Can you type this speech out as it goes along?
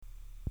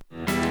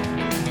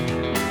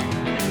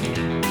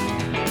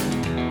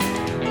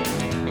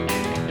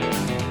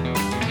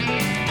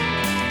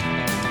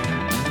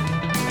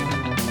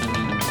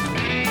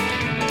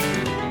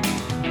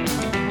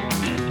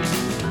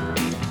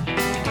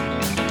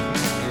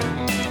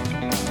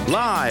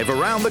Live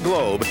around the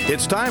globe,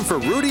 it's time for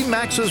Rudy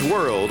Maxa's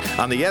World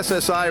on the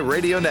SSI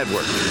Radio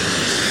Network.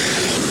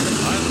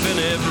 I've been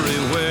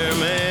everywhere,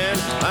 man.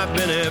 I've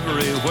been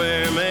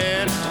everywhere,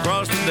 man.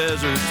 Across the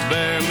deserts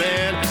bare,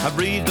 man. I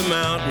breathe the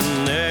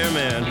mountain air,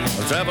 man.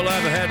 Of travel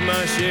I've had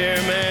my share,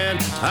 man.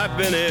 I've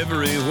been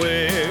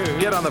everywhere.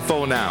 Get on the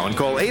phone now and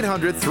call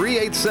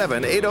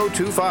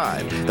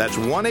 800-387-8025. That's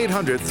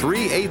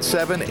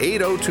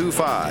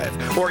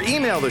 1-800-387-8025. Or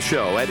email the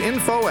show at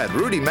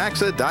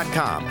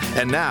info@rudymaxa.com.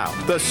 And now,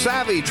 the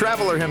savvy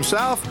traveler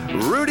himself,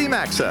 Rudy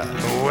Maxa.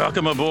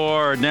 Welcome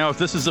aboard. Now, if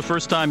this is the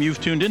first time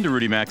you've tuned into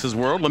Rudy Maxa's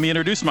World, let me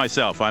introduce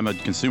myself. I'm a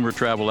consumer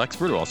travel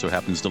expert who also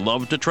happens to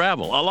love to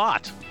travel a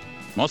lot.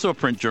 I'm also a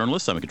print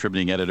journalist. I'm a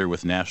contributing editor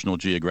with National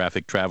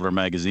Geographic Traveler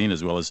magazine,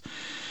 as well as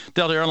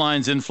Delta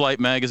Airlines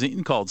in-flight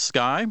magazine called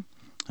Sky.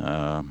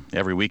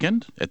 Every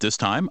weekend at this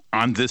time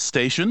on this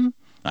station,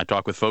 I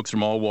talk with folks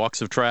from all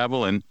walks of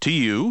travel and to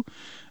you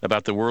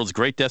about the world's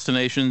great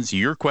destinations,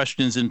 your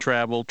questions in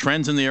travel,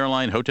 trends in the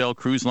airline, hotel,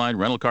 cruise line,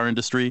 rental car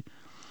industry.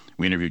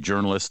 We interview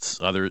journalists,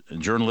 other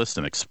journalists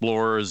and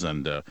explorers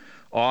and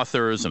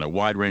authors and a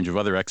wide range of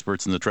other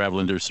experts in the travel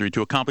industry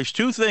to accomplish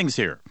two things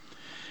here.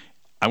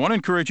 I want to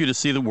encourage you to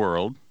see the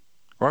world,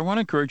 or I want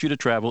to encourage you to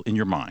travel in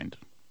your mind.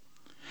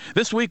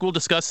 This week, we'll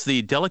discuss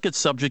the delicate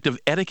subject of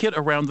etiquette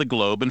around the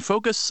globe and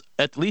focus,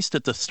 at least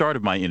at the start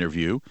of my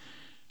interview,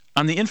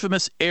 on the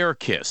infamous air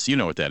kiss. You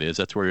know what that is.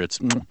 That's where it's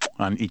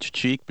on each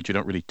cheek, but you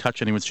don't really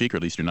touch anyone's cheek, or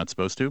at least you're not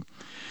supposed to.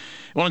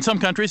 Well, in some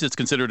countries, it's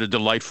considered a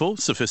delightful,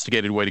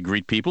 sophisticated way to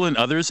greet people. In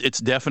others, it's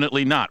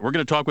definitely not. We're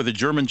going to talk with a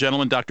German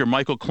gentleman, Dr.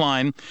 Michael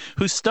Klein,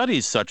 who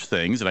studies such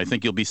things, and I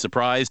think you'll be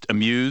surprised,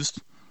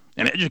 amused,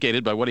 and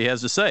educated by what he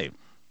has to say.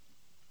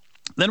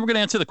 Then we're going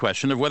to answer the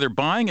question of whether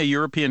buying a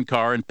European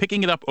car and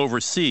picking it up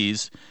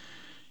overseas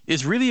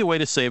is really a way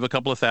to save a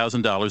couple of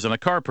 $1,000s on a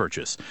car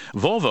purchase.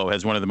 Volvo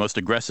has one of the most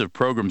aggressive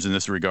programs in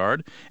this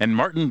regard, and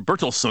Martin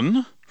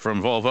Bertelsen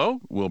from Volvo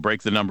will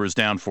break the numbers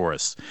down for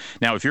us.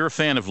 Now, if you're a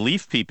fan of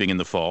leaf peeping in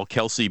the fall,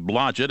 Kelsey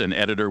Blodgett, an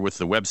editor with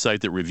the website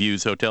that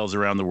reviews hotels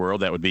around the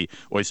world, that would be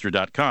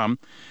oyster.com,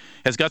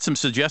 has got some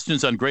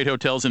suggestions on great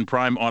hotels in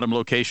prime autumn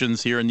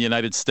locations here in the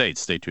United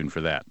States. Stay tuned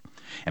for that.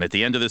 And at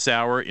the end of this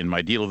hour, in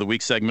my Deal of the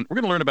Week segment, we're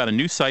going to learn about a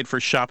new site for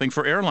shopping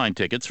for airline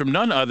tickets from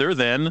none other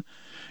than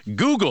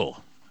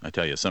Google. I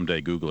tell you,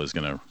 someday Google is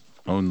going to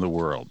own the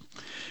world.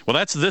 Well,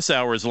 that's this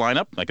hour's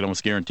lineup. I can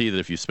almost guarantee that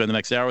if you spend the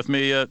next hour with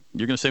me, you're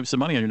going to save some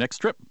money on your next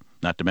trip.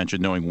 Not to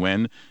mention knowing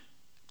when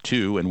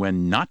to and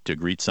when not to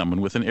greet someone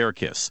with an air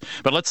kiss.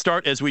 But let's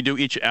start, as we do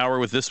each hour,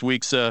 with this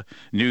week's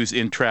news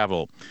in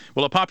travel.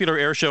 Well, a popular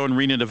air show in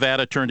Reno,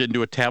 Nevada turned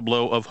into a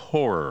tableau of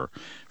horror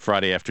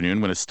Friday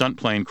afternoon when a stunt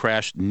plane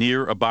crashed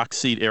near a box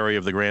seat area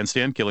of the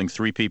grandstand, killing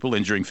 3 people,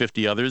 injuring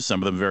 50 others,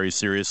 some of them very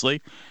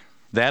seriously.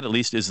 That, at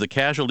least, is the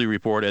casualty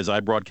report as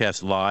I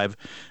broadcast live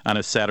on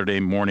a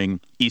Saturday morning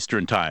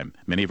Eastern time.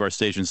 Many of our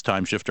stations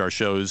time shift our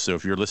shows, so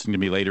if you're listening to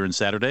me later on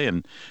Saturday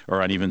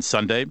or on even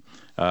Sunday,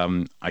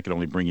 I can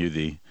only bring you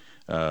the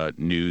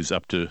news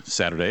up to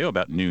Saturday,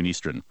 about noon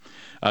Eastern.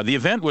 The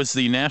event was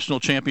the National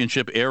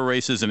Championship Air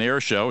Races and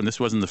Air Show, and this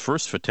wasn't the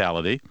first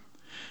fatality.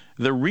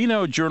 The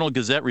Reno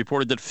Journal-Gazette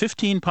reported that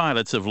 15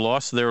 pilots have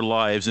lost their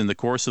lives in the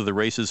course of the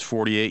race's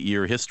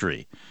 48-year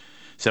history.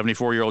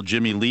 74-year-old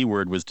Jimmy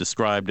Leeward was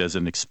described as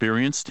an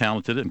experienced,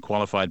 talented, and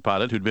qualified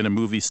pilot who'd been a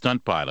movie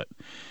stunt pilot.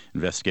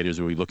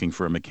 Investigators will be looking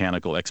for a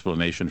mechanical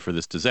explanation for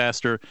this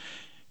disaster.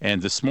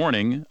 And this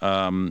morning,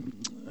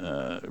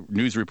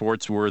 news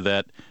reports were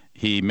that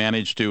he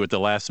managed to, at the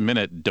last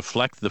minute,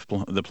 deflect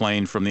the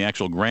plane from the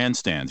actual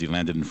grandstands. He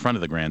landed in front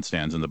of the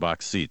grandstands in the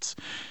box seats.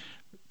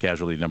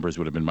 Casualty numbers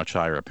would have been much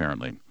higher,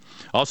 apparently.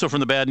 Also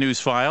from the bad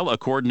news file, a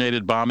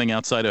coordinated bombing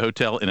outside a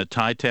hotel in a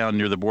Thai town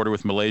near the border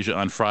with Malaysia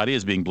on Friday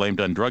is being blamed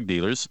on drug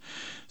dealers.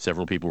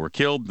 Several people were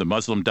killed. The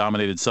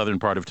Muslim-dominated southern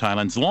part of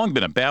Thailand has long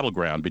been a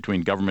battleground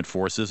between government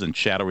forces and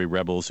shadowy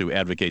rebels who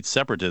advocate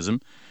separatism.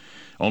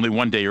 Only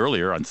one day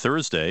earlier, on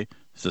Thursday,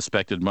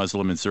 suspected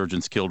Muslim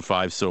insurgents killed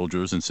 5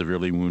 soldiers and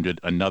severely wounded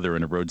another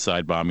in a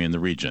roadside bombing in the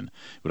region.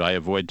 Would I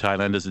avoid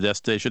Thailand as a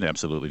destination?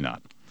 Absolutely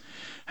not.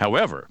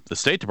 However, the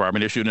State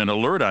Department issued an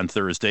alert on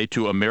Thursday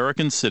to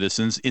American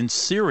citizens in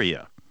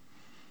Syria.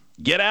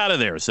 Get out of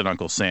there, said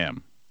Uncle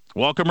Sam.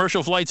 While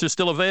commercial flights are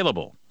still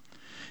available.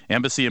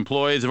 Embassy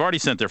employees have already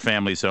sent their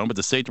families home, but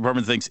the State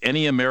Department thinks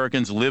any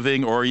Americans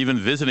living or even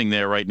visiting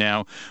there right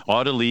now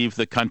ought to leave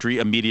the country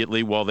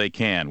immediately while they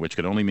can, which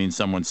could only mean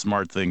someone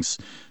smart thinks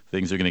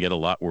things are going to get a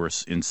lot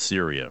worse in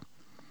Syria.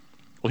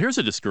 Well, here's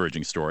a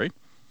discouraging story.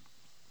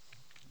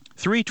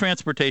 3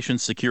 Transportation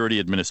Security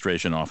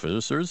Administration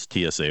officers,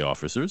 TSA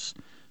officers,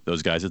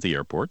 those guys at the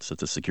airports, at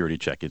the security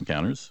check-in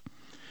counters,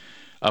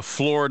 a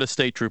Florida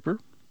state trooper,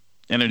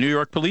 and a New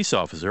York police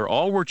officer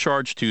all were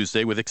charged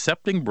Tuesday with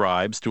accepting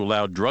bribes to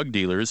allow drug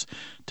dealers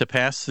to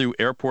pass through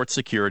airport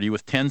security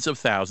with tens of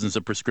thousands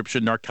of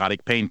prescription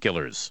narcotic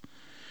painkillers.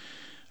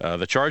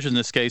 The charges in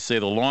this case say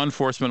the law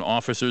enforcement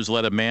officers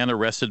let a man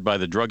arrested by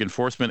the Drug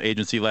Enforcement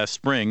Agency last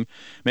spring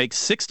make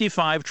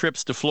 65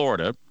 trips to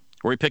Florida,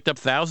 where he picked up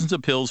thousands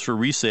of pills for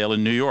resale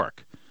in New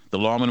York. The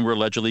lawmen were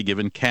allegedly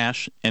given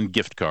cash and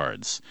gift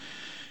cards.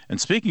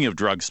 And speaking of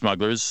drug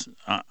smugglers,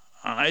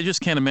 I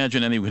just can't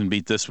imagine anyone can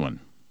beat this one.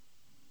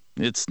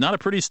 It's not a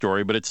pretty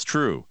story, but it's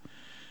true.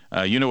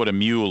 You know what a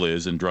mule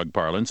is in drug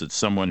parlance. It's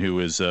someone who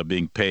is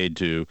being paid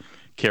to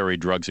carry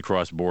drugs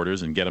across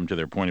borders and get them to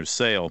their point of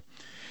sale.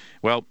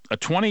 Well, a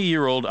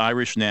 20-year-old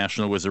Irish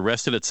national was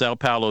arrested at Sao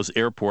Paulo's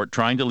airport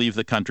trying to leave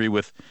the country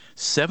with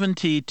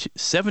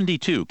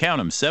 72, count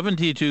them,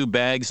 72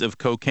 bags of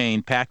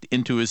cocaine packed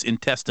into his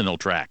intestinal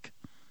tract.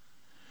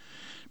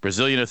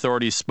 Brazilian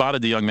authorities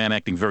spotted the young man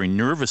acting very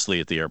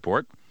nervously at the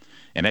airport.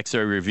 An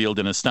X-ray revealed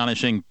an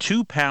astonishing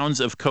 2 pounds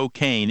of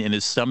cocaine in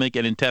his stomach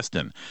and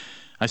intestine.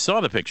 I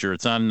saw the picture.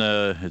 It's on,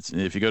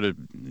 if you go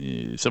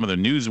to some of the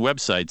news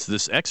websites,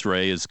 this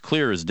X-ray is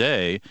clear as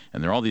day,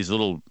 and there are all these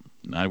little,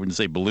 I wouldn't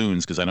say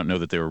balloons because I don't know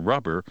that they were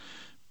rubber.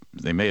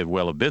 They may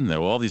have been,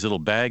 though. All these little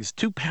bags,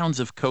 2 pounds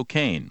of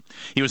cocaine.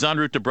 He was en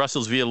route to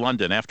Brussels via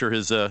London after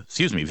his,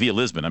 via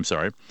Lisbon, I'm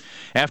sorry.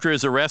 After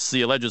his arrest,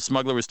 the alleged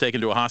smuggler was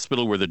taken to a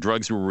hospital where the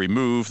drugs were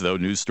removed, though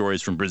news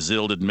stories from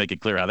Brazil didn't make it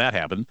clear how that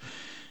happened.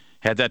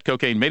 Had that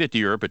cocaine made it to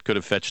Europe, it could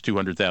have fetched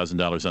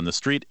 $200,000 on the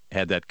street.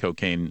 Had that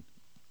cocaine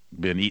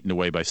been eaten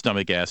away by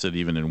stomach acid,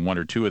 even in one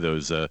or two of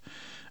those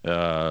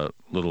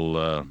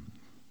little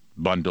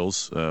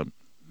bundles,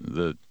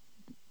 the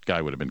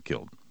guy would have been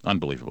killed.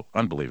 Unbelievable.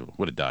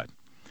 Would have died.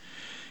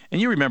 And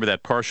you remember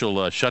that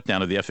partial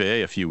shutdown of the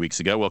FAA a few weeks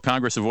ago. Well,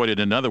 Congress avoided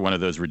another one of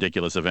those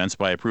ridiculous events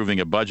by approving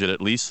a budget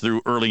at least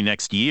through early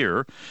next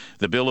year.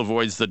 The bill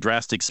avoids the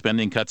drastic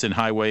spending cuts in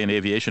highway and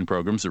aviation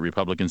programs that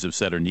Republicans have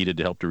said are needed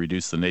to help to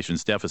reduce the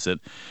nation's deficit.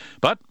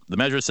 But the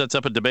measure sets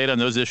up a debate on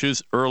those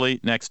issues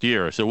early next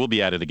year, so we'll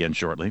be at it again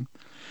shortly.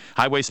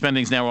 Highway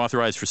spending is now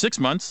authorized for 6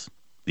 months.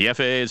 The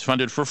FAA is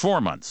funded for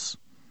 4 months.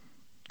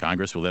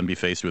 Congress will then be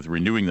faced with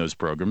renewing those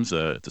programs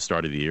at the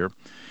start of the year.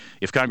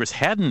 If Congress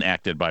hadn't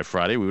acted by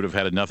Friday, we would have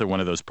had another one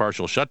of those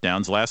partial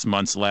shutdowns. Last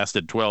month's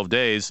lasted 12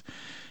 days,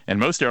 and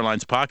most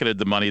airlines pocketed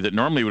the money that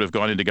normally would have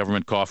gone into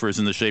government coffers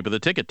in the shape of the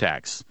ticket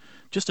tax.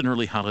 Just an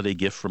early holiday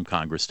gift from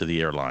Congress to the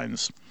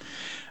airlines.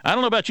 I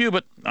don't know about you,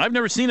 but I've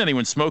never seen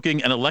anyone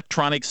smoking an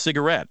electronic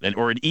cigarette,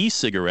 or an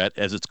e-cigarette,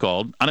 as it's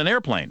called, on an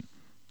airplane.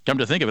 Come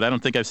to think of it, I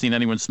don't think I've seen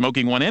anyone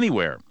smoking one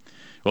anywhere.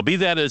 Well, be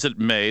that as it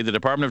may, the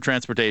Department of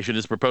Transportation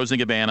is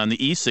proposing a ban on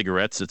the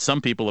e-cigarettes that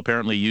some people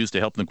apparently use to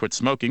help them quit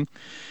smoking.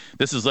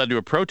 This has led to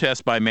a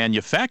protest by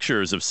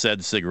manufacturers of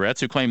said cigarettes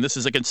who claim this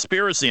is a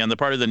conspiracy on the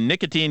part of the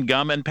nicotine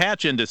gum and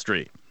patch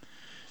industry.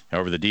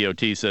 However, the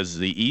DOT says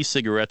the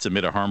e-cigarettes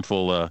emit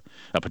a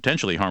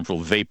potentially harmful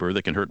vapor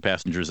that can hurt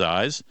passengers'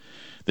 eyes.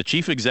 The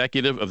chief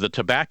executive of the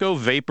Tobacco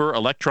Vapor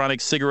Electronic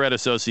Cigarette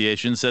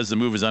Association says the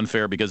move is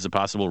unfair because the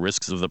possible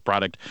risks of the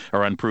product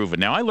are unproven.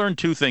 Now, I learned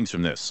two things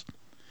from this.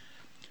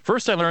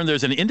 First, I learned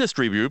there's an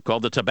industry group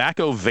called the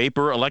Tobacco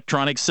Vapor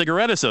Electronic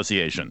Cigarette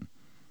Association.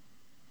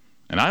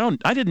 And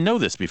I didn't know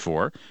this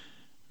before,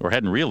 or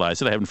hadn't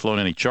realized it. I haven't flown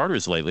any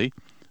charters lately.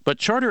 But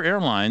charter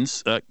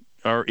airlines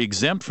are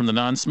exempt from the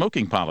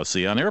non-smoking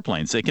policy on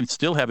airplanes. They can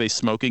still have a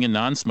smoking and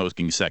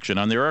non-smoking section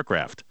on their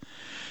aircraft.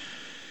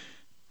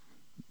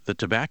 The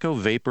Tobacco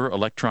Vapor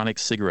Electronic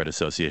Cigarette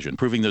Association,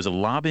 proving there's a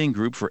lobbying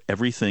group for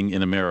everything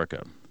in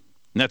America.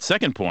 And that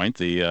second point,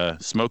 the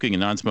smoking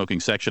and non-smoking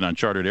section on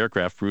chartered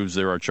aircraft, proves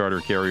there are charter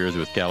carriers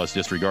with callous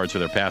disregards for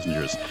their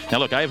passengers. Now,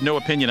 look, I have no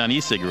opinion on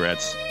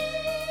e-cigarettes,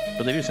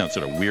 but they do sound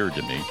sort of weird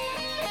to me.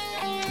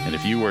 And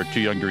if you were too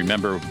young to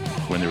remember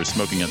when there was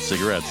smoking on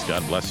cigarettes,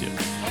 God bless you.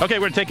 Okay,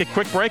 we're going to take a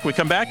quick break. We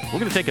come back, we're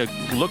going to take a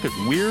look at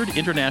weird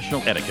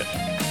international etiquette.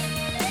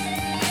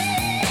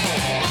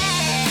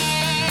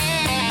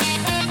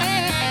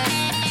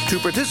 To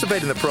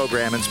participate in the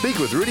program and speak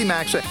with Rudy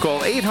Maxa,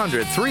 call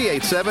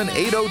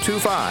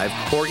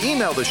 800-387-8025 or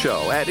email the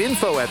show at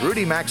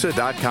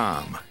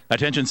info@rudymaxa.com.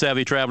 Attention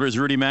savvy travelers,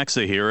 Rudy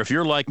Maxa here. If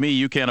you're like me,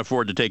 you can't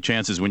afford to take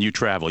chances when you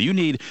travel. You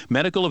need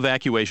medical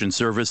evacuation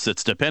service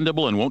that's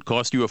dependable and won't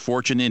cost you a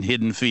fortune in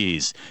hidden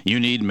fees. You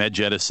need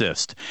MedJet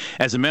Assist.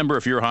 As a member,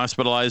 if you're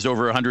hospitalized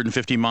over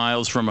 150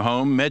 miles from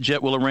home,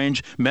 MedJet will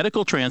arrange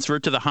medical transfer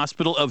to the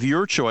hospital of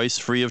your choice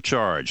free of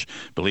charge.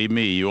 Believe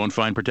me, you won't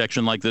find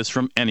protection like this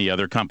from any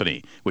other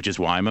company, which is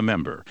why I'm a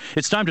member.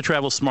 It's time to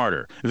travel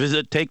smarter.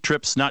 Visit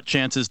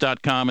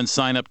TakeTripsNotChances.com and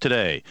sign up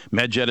today.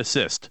 MedJet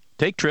Assist.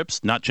 Take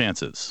trips, not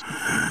chances.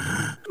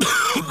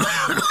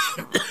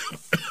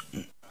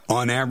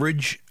 On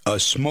average, a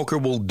smoker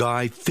will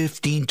die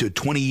 15 to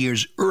 20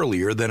 years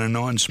earlier than a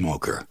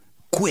non-smoker.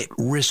 Quit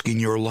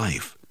risking your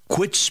life.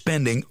 Quit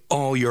spending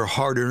all your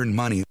hard-earned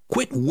money.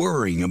 Quit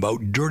worrying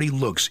about dirty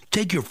looks.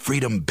 Take your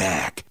freedom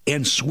back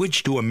and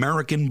switch to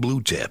American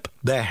Blue Tip,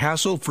 the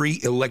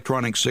hassle-free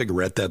electronic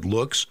cigarette that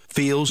looks,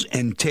 feels,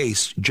 and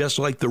tastes just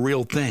like the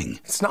real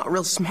thing. It's not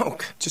real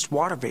smoke, just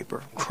water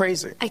vapor.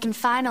 Crazy. I can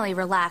finally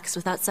relax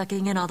without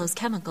sucking in all those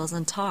chemicals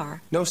and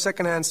tar. No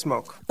secondhand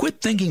smoke. Quit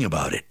thinking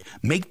about it.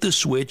 Make the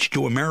switch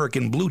to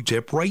American Blue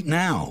Tip right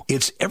now.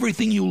 It's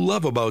everything you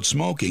love about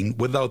smoking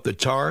without the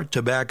tar,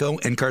 tobacco,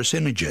 and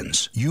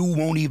carcinogens. You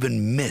won't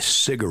even miss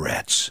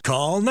cigarettes.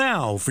 Call now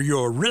now for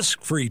your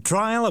risk-free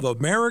trial of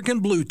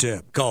American Blue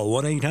Tip. Call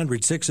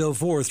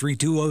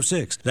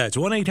 1-800-604-3206. That's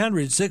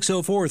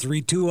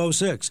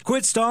 1-800-604-3206.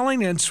 Quit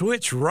stalling and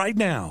switch right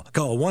now.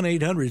 Call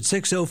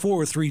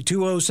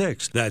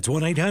 1-800-604-3206. That's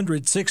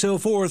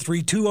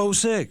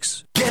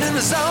 1-800-604-3206. Get in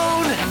the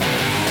zone!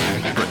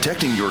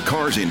 Protecting your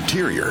car's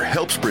interior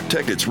helps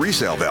protect its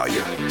resale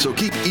value. So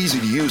keep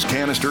easy-to-use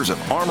canisters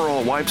of Armor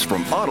All wipes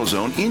from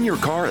AutoZone in your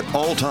car at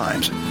all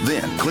times.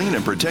 Then clean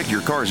and protect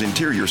your car's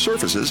interior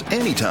surfaces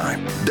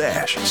anytime.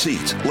 Dash,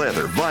 seats,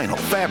 leather, vinyl,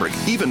 fabric,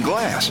 even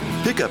glass.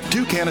 Pick up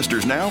 2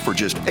 canisters now for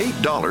just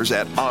 $8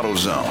 at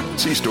AutoZone.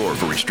 See store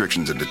for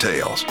restrictions and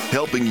details.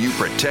 Helping you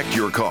protect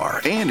your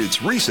car and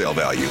its resale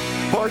value.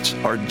 Parts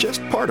are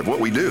just part of what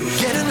we do.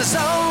 Get in the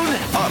zone!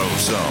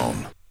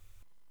 AutoZone.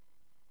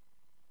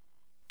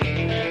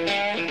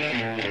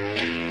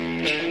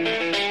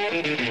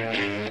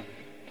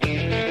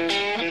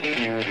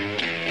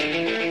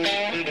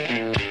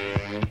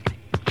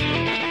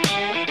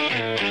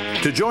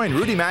 To join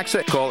Rudy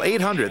Maxa, call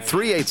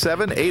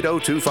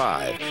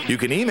 800-387-8025. You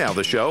can email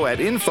the show at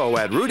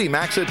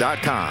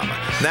info@rudymaxa.com.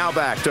 Now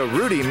back to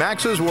Rudy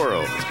Maxa's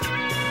World.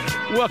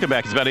 Welcome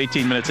back. It's about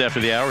 18 minutes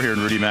after the hour here in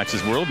Rudy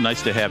Maxa's World.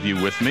 Nice to have you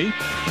with me.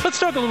 Let's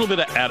talk a little bit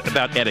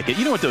about etiquette.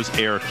 You know what those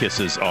air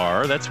kisses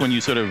are? That's when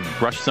you sort of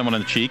brush someone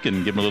on the cheek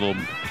and give them a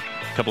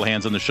couple of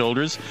hands on the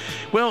shoulders.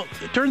 Well,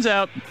 it turns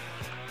out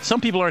some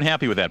people aren't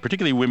happy with that,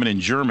 particularly women in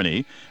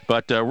Germany.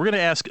 But we're going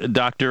to ask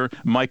Dr.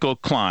 Michael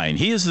Klein.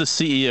 He is the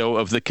CEO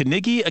of the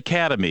Knigge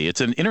Academy. It's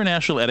an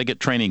international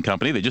etiquette training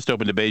company. They just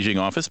opened a Beijing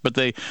office, but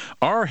they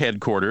are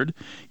headquartered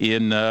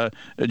in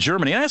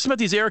Germany. I asked him about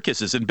these air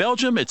kisses. In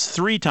Belgium, it's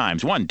 3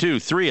 times. 1,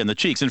 2, 3 on the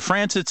cheeks. In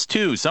France, it's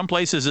 2. Some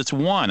places, it's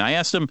 1. I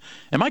asked him,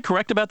 am I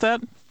correct about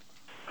that?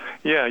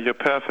 Yeah, you're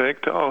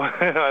perfect. Oh,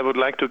 I would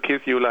like to kiss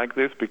you like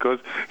this because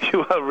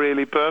you are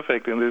really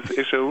perfect in this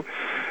issue.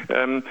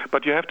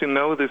 But you have to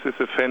know this is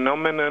a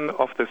phenomenon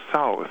of the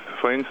South,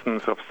 for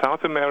instance, of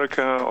South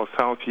America or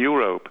South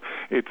Europe.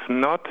 It's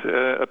not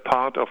a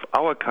part of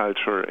our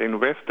culture in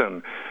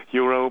Western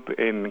Europe,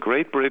 in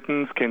Great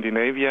Britain,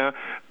 Scandinavia,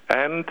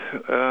 and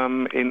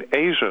in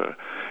Asia.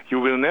 You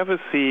will never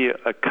see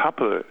a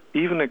couple,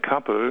 even a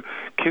couple,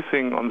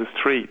 kissing on the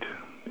street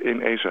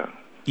in Asia.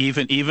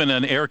 Even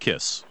an air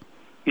kiss?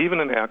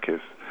 Even an air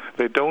kiss.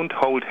 They don't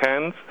hold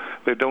hands.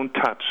 They don't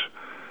touch.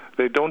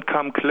 They don't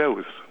come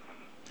close.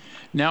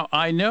 Now,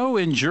 I know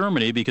in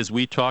Germany, because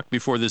we talked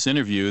before this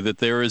interview, that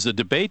there is a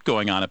debate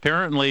going on.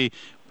 Apparently,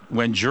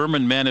 when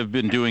German men have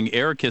been doing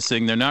air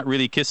kissing, they're not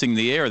really kissing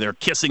the air. They're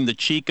kissing the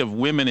cheek of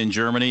women in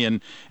Germany, and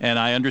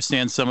I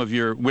understand some of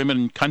your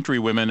country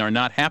women are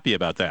not happy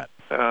about that.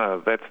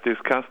 That's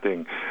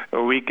disgusting.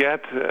 We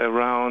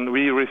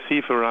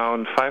receive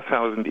around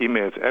 5,000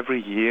 emails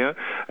every year,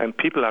 and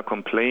people are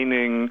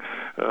complaining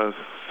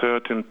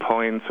certain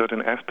points,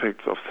 certain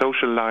aspects of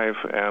social life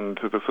and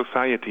the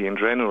society in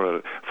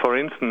general. For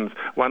instance,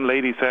 one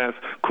lady says,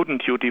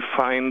 couldn't you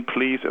define,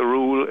 please, a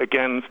rule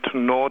against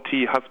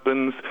naughty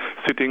husbands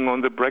sitting on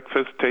the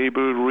breakfast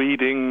table,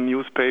 reading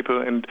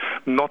newspaper and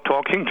not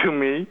talking to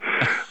me?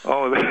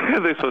 Oh,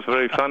 this was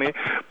very funny.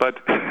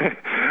 But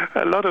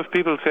a lot of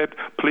people said,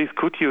 please,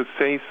 could you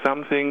say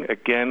something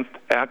against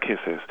air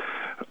kisses?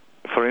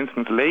 For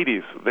instance,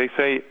 ladies, they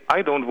say,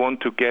 I don't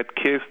want to get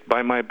kissed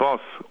by my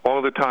boss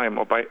all the time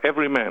or by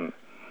every man.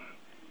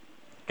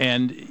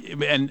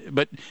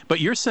 But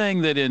you're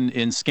saying that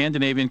in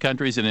Scandinavian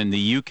countries and in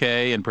the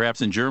UK and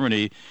perhaps in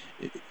Germany,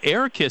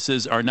 air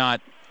kisses did not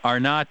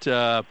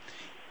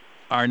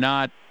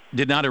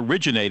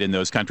originate in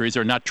those countries,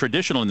 are not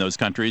traditional in those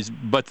countries,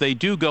 but they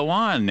do go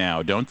on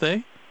now, don't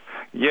they?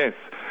 Yes.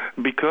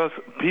 Because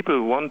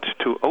people want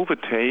to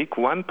overtake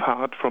one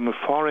part from a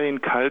foreign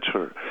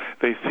culture.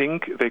 They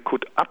think they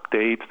could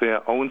update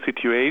their own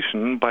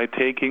situation by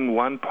taking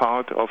one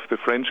part of the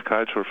French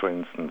culture, for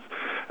instance.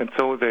 And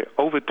so they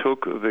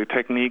overtook the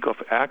technique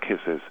of air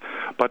kisses.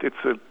 But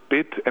it's a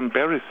bit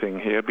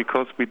embarrassing here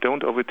because we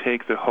don't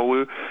overtake the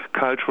whole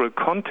cultural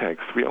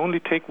context. We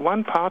only take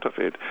one part of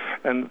it,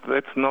 and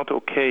that's not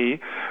okay.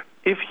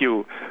 If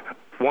you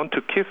want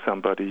to kiss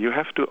somebody, you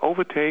have to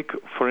overtake,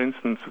 for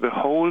instance, the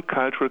whole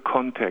cultural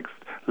context,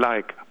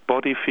 like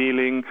body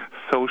feeling,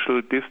 social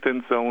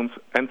distance zones,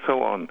 and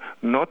so on,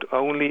 not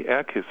only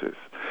air kisses.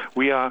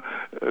 We are,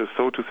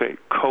 so to say,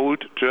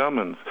 cold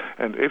Germans,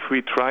 and if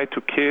we try to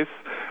kiss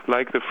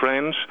like the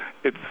French,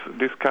 it's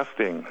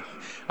disgusting.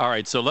 All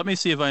right, so let me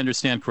see if I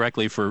understand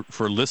correctly for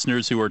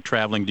listeners who are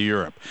traveling to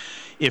Europe.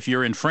 If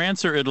you're in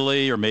France or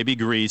Italy or maybe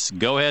Greece,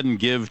 go ahead and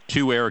give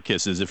 2 air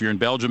kisses. If you're in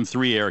Belgium,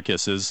 3 air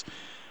kisses.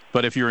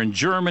 But if you're in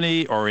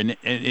Germany or in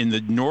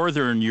the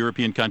northern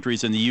European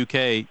countries, in the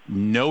UK,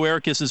 no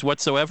air kisses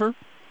whatsoever?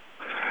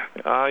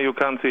 You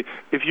can't see.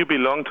 If you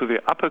belong to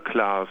the upper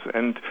class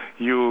and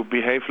you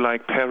behave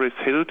like Paris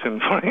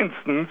Hilton, for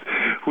instance,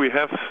 we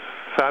have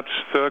such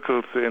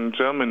circles in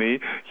Germany,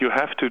 you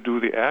have to do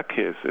the air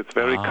kiss. It's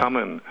very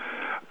common.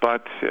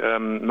 But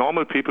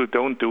normal people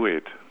don't do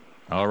it.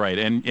 All right.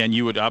 And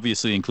you would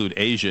obviously include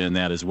Asia in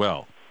that as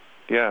well.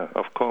 Yeah,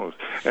 of course.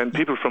 And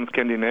people from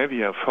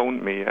Scandinavia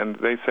phoned me, and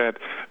they said,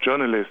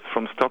 journalists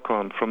from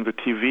Stockholm, from the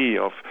TV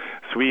of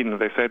Sweden,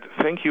 they said,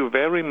 thank you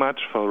very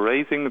much for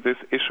raising this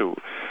issue.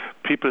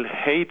 People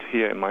hate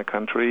here in my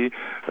country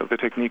the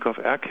technique of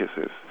air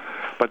kisses,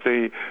 but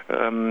they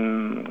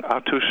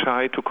are too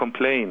shy to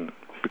complain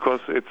because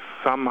it's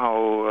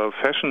somehow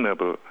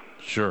fashionable.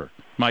 Sure.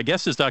 My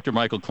guest is Dr.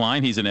 Michael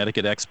Klein. He's an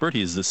etiquette expert.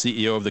 He's the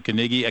CEO of the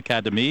Carnegie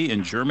Academy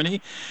in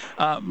Germany.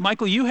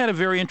 Michael, you had a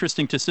very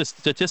interesting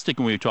statistic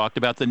when we talked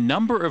about the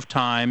number of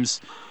times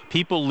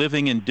people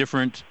living in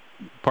different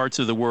parts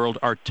of the world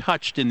are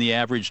touched in the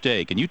average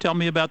day. Can you tell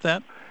me about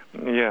that?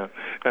 Yeah.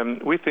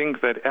 We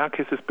think that air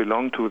kisses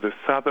belong to the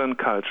southern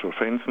culture,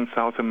 for instance,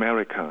 South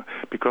America,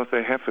 because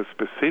they have a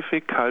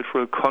specific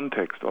cultural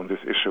context on this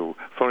issue.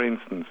 For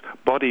instance,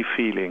 body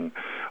feeling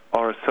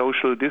or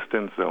social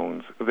distance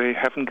zones. They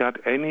haven't got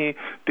any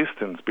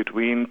distance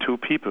between two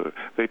people.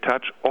 They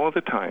touch all the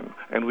time.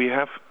 And we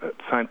have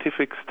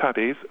scientific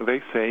studies.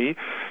 They say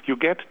you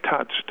get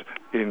touched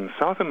in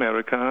South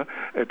America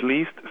at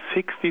least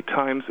 60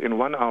 times in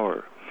 1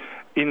 hour.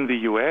 In the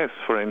U.S.,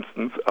 for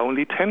instance,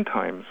 only 10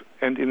 times.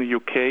 And in the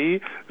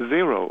U.K.,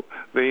 0.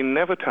 They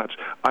never touch.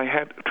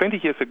 20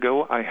 years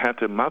ago, I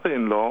had a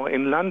mother-in-law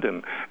in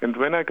London. And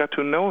when I got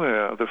to know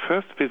her, the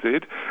first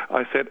visit,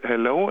 I said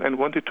hello and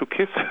wanted to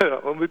kiss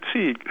her on the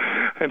cheek.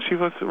 And she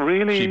was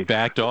really... She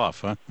backed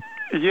off, huh?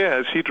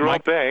 Yeah, she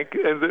dropped back.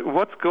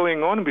 What's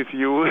going on with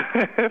you?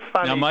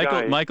 Funny now,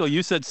 guy. Michael,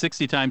 you said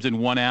 60 times in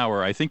 1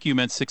 hour. I think you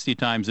meant 60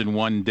 times in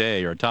 1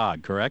 day or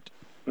tag, correct?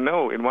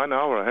 No, in 1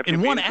 hour.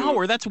 In 1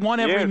 hour? That's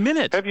one every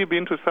minute. Have you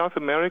been to South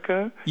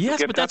America?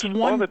 Yes, but that's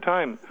one all the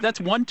time.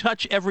 That's one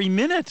touch every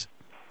minute.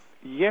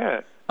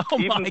 Yeah, oh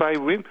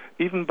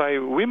even by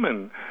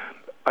women.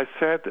 I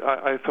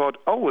thought,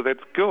 oh,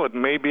 that's good.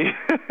 Maybe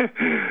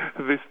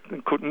this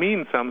could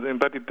mean something,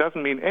 but it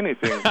doesn't mean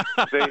anything.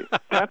 They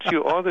touch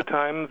you all the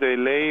time. They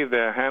lay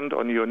their hand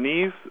on your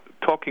knees,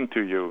 talking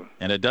to you.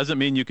 And it doesn't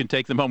mean you can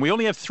take them home. We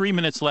only have 3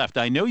 minutes left.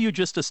 I know you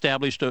just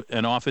established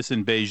an office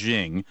in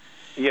Beijing.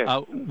 Yes.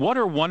 What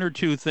are one or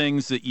two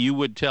things that you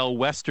would tell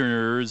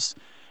Westerners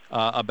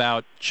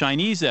about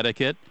Chinese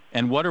etiquette,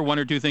 and what are one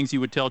or two things you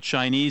would tell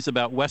Chinese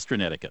about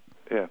Western etiquette?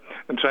 Yeah,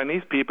 and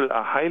Chinese people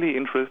are highly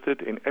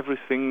interested in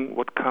everything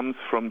what comes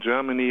from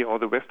Germany or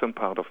the western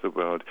part of the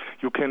world.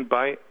 You can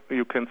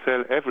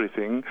sell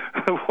everything,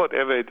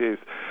 whatever it is.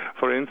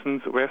 For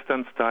instance,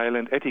 Western style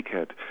and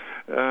etiquette.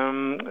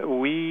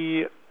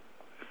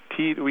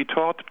 We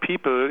taught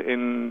people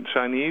in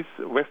Chinese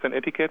Western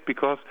etiquette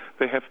because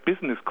they have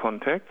business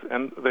contacts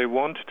and they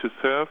want to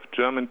serve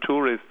German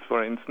tourists,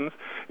 for instance,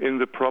 in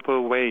the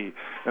proper way.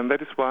 And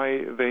that is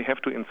why they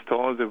have to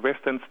install the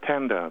Western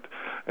standard.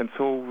 And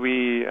so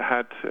we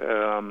had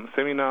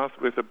seminars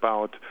with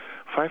about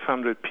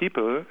 500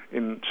 people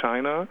in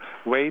China,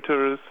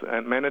 waiters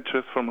and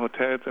managers from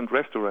hotels and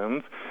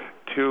restaurants,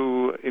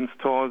 to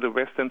install the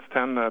Western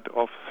standard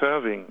of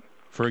serving.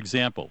 For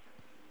example?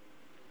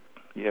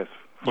 Yes.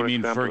 For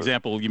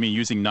example, you mean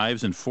using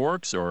knives and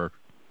forks, or?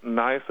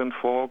 Knives and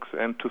forks,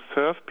 and to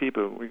serve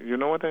people. You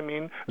know what I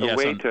mean? Yes, a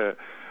waiter,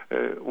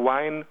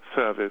 wine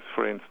service,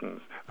 for instance.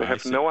 They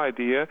have no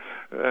idea.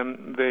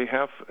 They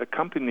have a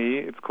company,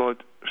 it's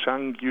called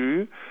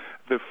Shangyu.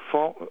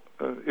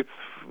 It's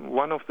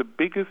one of the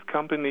biggest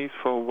companies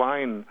for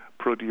wine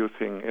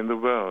producing in the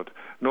world.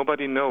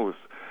 Nobody knows.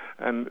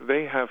 And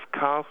they have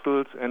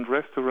castles and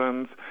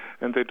restaurants,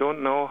 and they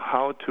don't know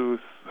how to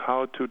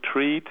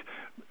treat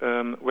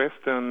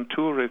Western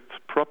tourists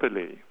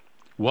properly.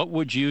 What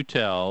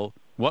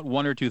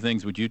one or two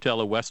things would you tell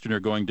a Westerner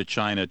going to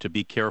China to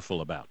be careful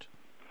about?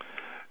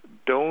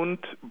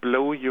 Don't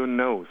blow your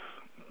nose.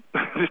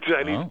 The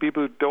Chinese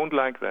people don't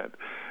like that.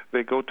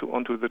 They go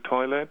onto the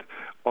toilet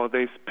or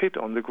they spit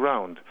on the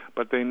ground,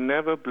 but they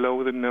never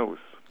blow the nose.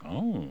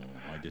 Oh,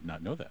 I did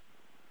not know that.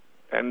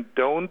 And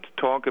don't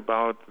talk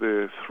about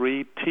the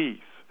 3 T's.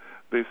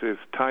 This is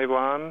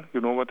Taiwan,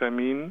 you know what I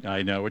mean?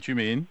 I know what you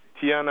mean.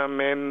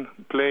 Tiananmen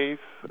Place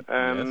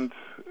and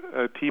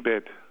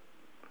Tibet.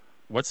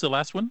 What's the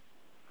last one?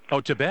 Oh,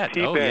 Tibet.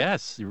 Oh,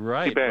 yes.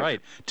 Right.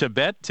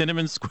 Tibet,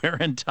 Tiananmen Square,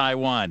 and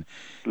Taiwan.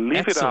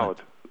 Leave it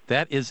out.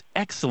 That is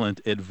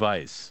excellent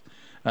advice.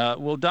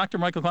 Well, Dr.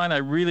 Michael Klein, I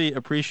really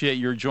appreciate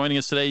your joining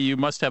us today. You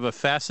must have a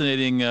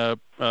fascinating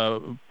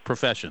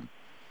profession.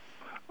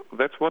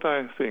 That's what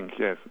I think,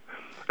 yes.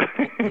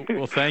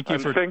 Well, thank you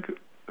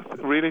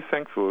really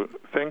thankful.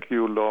 Thank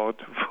you, Lord,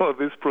 for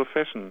this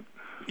profession.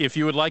 If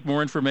you would like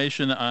more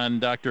information on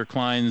Dr.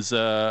 Klein's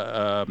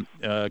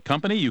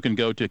company, you can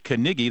go to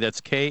Carnegie, that's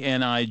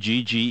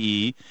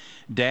KNIGGE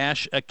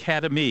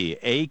 -Academy,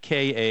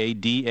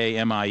 AKADAMIE.de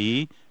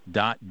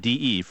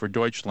for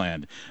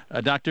Deutschland.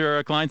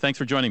 Dr. Klein, thanks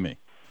for joining me.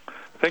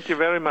 Thank you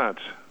very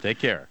much. Take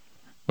care.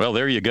 Well,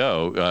 there you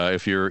go.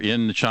 If you're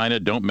in China,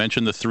 don't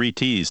mention the 3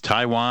 T's: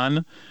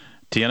 Taiwan,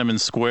 Tiananmen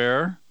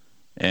Square,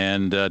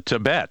 and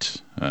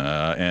Tibet,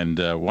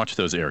 and watch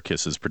those air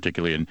kisses,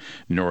 particularly in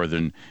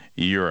Northern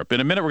Europe. In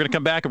a minute, we're going to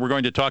come back and we're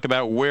going to talk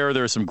about where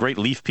there are some great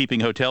leaf-peeping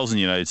hotels in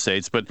the United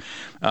States. But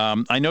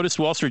I noticed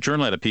Wall Street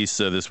Journal had a piece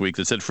this week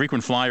that said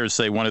frequent flyers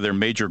say one of their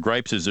major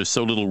gripes is there's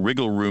so little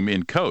wiggle room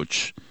in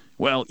coach.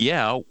 Well,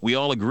 yeah, we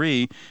all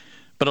agree.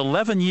 But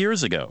 11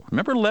 years ago,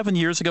 remember 11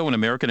 years ago when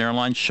American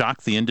Airlines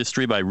shocked the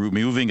industry by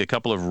removing a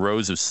couple of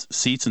rows of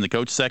seats in the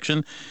coach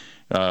section?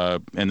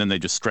 And then they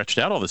just stretched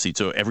out all the seats,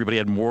 so everybody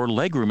had more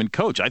legroom in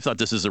coach. I thought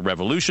this is a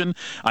revolution.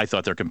 I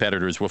thought their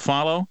competitors will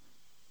follow.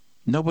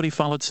 Nobody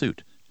followed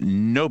suit.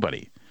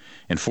 Nobody.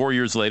 And 4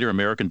 years later,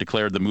 American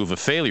declared the move a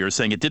failure,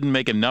 saying it didn't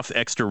make enough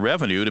extra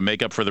revenue to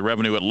make up for the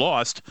revenue it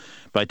lost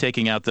by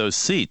taking out those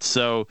seats.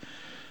 So,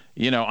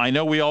 I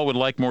know we all would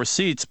like more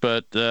seats,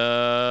 but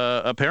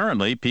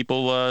apparently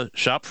people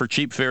shop for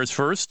cheap fares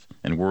first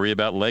and worry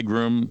about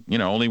legroom,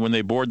 only when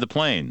they board the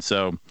plane.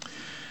 So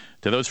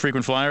to those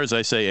frequent flyers,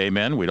 I say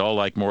amen. We'd all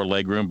like more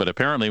legroom, but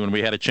apparently when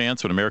we had a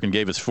chance, when American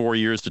gave us 4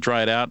 years to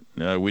try it out,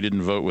 we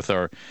didn't vote with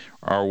our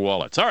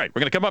wallets. All right, we're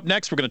going to come up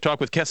next. We're going to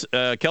talk with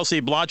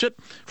Kelsey Blodgett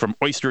from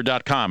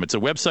Oyster.com. It's a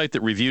website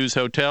that reviews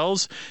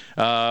hotels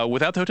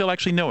without the hotel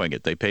actually knowing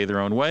it. They pay their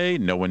own way.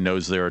 No one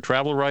knows they're a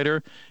travel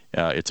writer.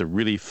 It's a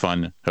really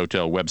fun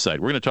hotel website.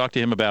 We're going to talk to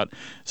him about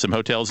some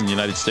hotels in the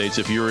United States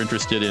if you're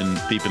interested in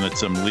peeping at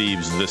some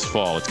leaves this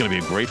fall. It's going to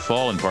be a great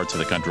fall in parts of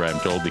the country,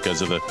 I'm told,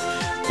 because of the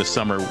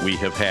summer we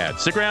have had.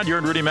 Stick around. You're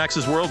in Rudy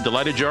Max's World.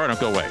 Delighted you are. Don't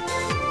go away.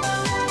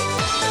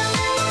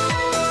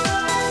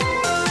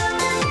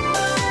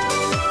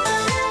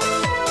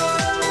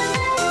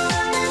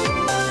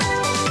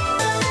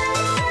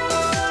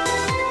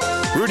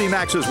 Rudy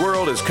Max's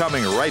World is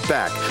coming right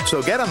back,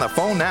 so get on the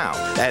phone now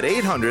at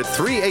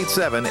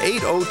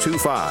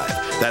 800-387-8025.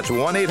 That's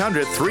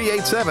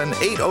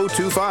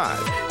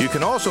 1-800-387-8025. You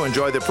can also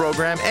enjoy the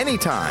program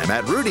anytime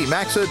at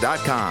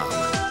rudymaxa.com.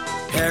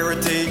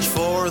 Heritage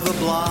for the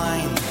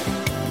Blind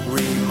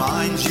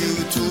reminds you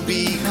to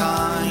be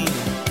kind.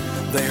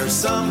 There's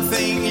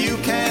something you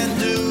can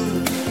do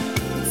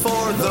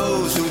for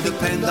those who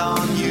depend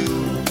on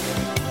you.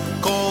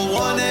 Call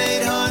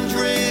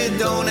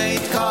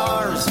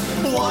 1-800-DONATE-CARS.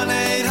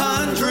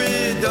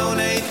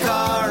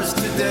 1-800-DONATE-CARS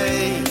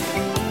today.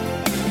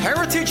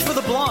 Heritage for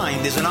the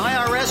Blind is an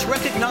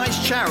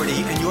IRS-recognized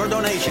charity, and your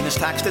donation is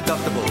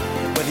tax-deductible.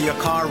 Whether your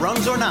car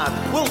runs or not,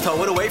 we'll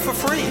tow it away for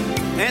free.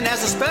 And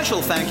as a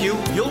special thank you,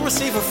 you'll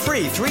receive a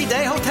free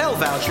 3-day hotel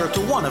voucher to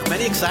one of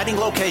many exciting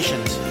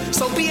locations.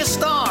 So be a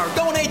star.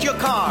 Donate your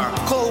car.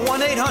 Call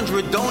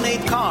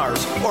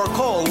 1-800-DONATE-CARS or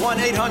call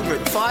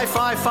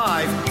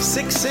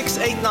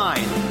 1-800-555-6689.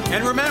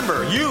 And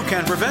remember, you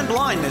can prevent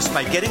blindness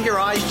by getting your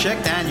eyes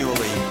checked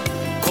annually.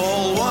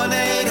 Call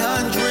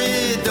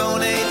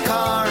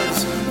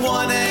 1-800-DONATE-CARS.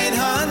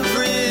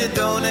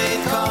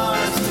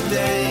 1-800-DONATE-CARS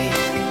today.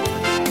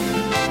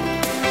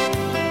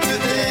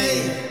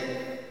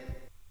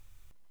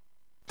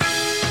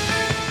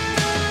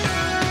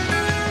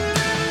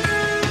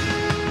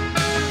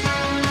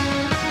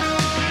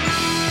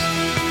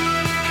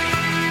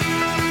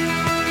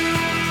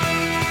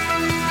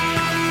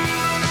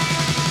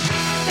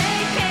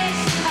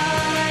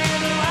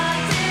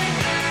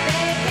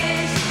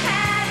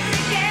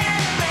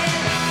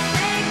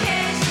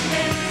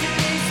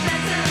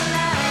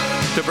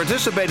 To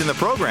participate in the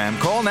program,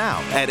 call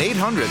now at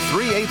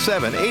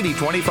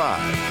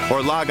 800-387-8025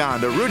 or log on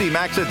to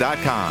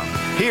rudymaxa.com.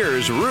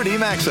 Here's Rudy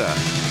Maxa.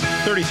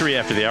 33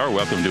 after the hour.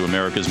 Welcome to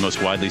America's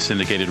most widely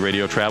syndicated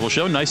radio travel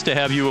show. Nice to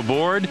have you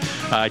aboard.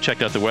 I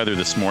checked out the weather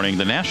this morning,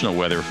 the national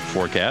weather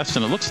forecast,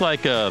 and it looks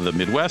like the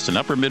Midwest and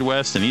upper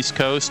Midwest and East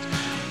Coast,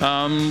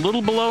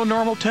 little below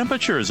normal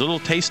temperatures, a little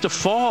taste of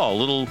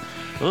fall, a little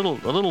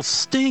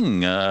sting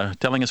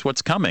telling us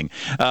what's coming,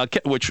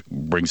 which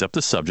brings up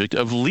the subject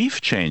of leaf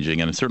changing,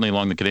 and certainly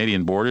along the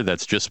Canadian border,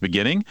 that's just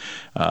beginning.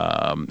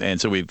 And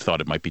so we thought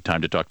it might be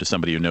time to talk to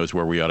somebody who knows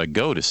where we ought to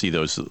go to see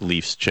those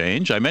leaves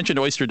change. I mentioned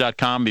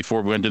Oyster.com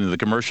before we went into the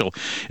commercial.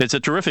 It's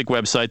a terrific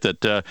website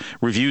that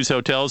reviews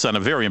hotels on a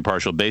very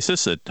impartial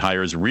basis. It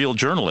hires real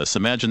journalists,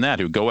 imagine that,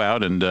 who go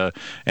out and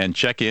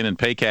check in and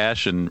pay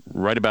cash and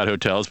write about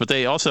hotels, but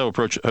they also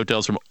approach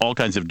hotels from all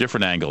kinds of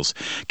different angles.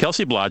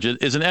 Kelsey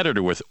Blodgett is an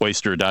editor with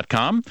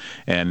Oyster.com,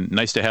 and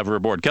nice to have her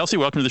aboard. Kelsey,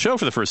 welcome to the show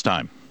for the first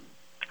time.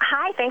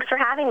 Hi, thanks for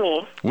having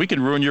me. We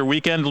can ruin your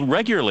weekend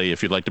regularly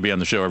if you'd like to be on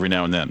the show every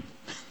now and then.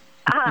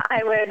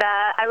 I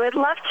would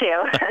love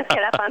to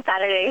get up on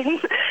Saturday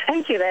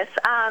and do this.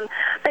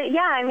 But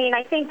yeah, I mean,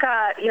 I think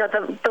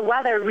the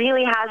weather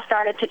really has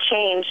started to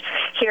change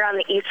here on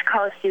the East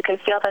Coast. You can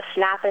feel the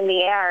snap in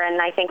the air,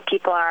 and I think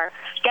people are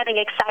getting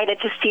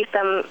excited to see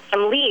some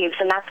leaves,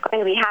 and that's going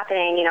to be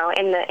happening,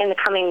 in the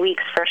coming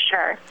weeks for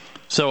sure.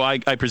 So I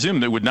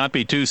presume it would not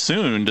be too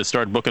soon to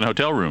start booking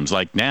hotel rooms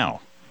like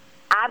now.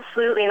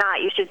 Absolutely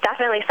not. You should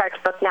definitely start to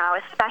book now,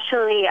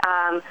 especially,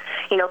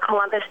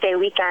 Columbus Day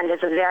weekend is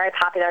a very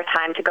popular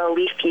time to go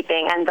leaf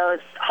peeping, and those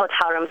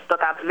hotel rooms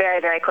book up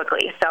very, very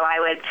quickly. So I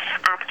would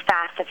act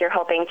fast if you're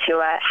hoping to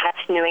head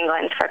to New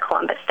England for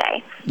Columbus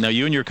Day. Now,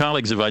 you and your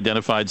colleagues have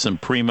identified some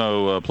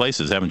primo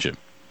places, haven't you?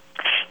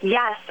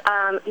 Yes.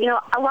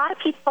 A lot of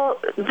people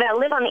that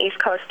live on the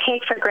East Coast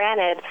take for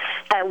granted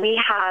that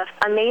we have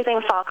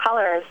amazing fall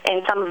colors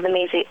in some of the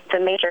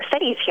major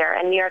cities here,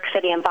 in New York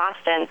City and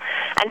Boston.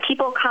 And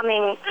people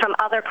coming from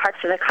other parts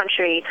of the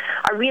country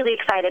are really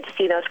excited to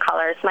see those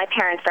colors. My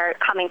parents are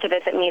coming to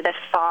visit me this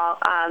fall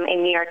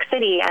in New York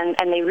City, and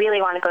they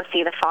really want to go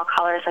see the fall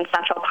colors in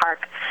Central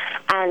Park.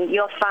 And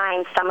you'll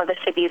find some of the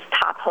city's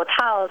top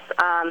hotels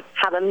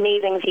have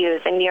amazing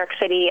views. In New York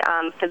City,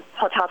 the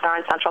hotels are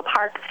on Central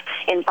Park.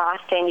 In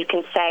Boston, you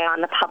can stay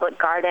on the Public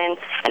Garden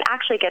and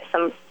actually get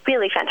some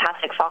really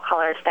fantastic fall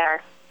colors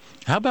there.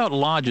 How about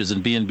lodges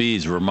and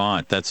B&Bs,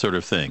 Vermont, that sort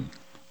of thing?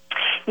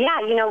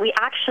 Yeah, we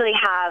actually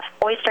have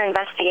oyster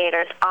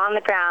investigators on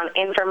the ground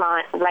in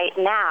Vermont right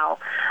now.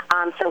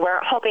 So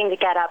we're hoping to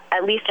get up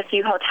at least a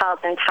few hotels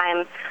in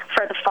time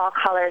for the fall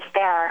colors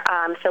there.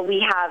 So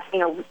we have,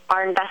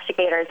 our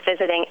investigators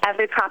visiting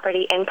every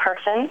property in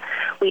person.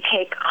 We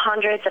take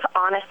hundreds of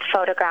honest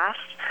photographs,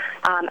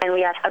 and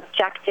we have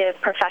objective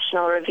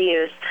professional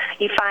reviews.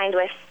 You find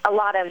with a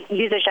lot of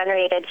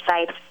user-generated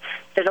sites,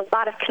 there's a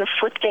lot of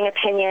conflicting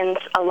opinions,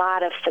 a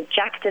lot of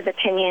subjective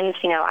opinions.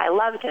 I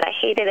loved it, I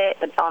hated it,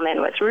 the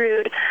bellman was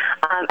rude.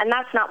 And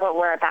that's not what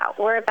we're about.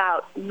 We're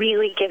about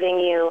really giving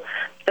you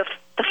the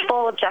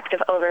full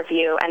objective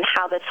overview and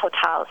how this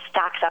hotel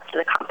stacks up to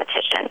the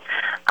competition.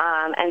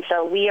 And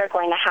so we are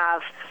going to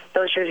have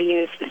those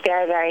reviews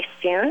very, very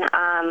soon.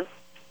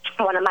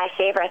 One of my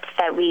favorites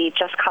that we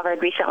just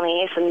covered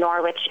recently is the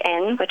Norwich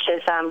Inn, which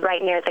is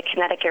right near the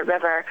Connecticut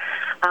River,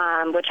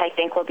 which I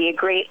think will be a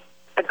great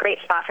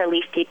spot for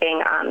leaf peeping.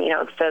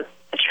 The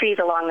trees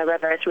along the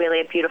river is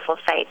really a beautiful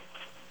sight.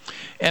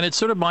 And it's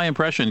sort of my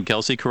impression,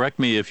 Kelsey, correct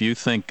me if you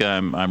think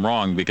I'm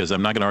wrong, because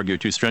I'm not going to argue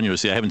too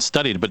strenuously. I haven't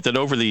studied, but that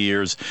over the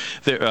years,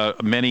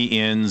 many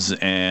inns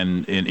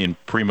and in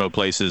primo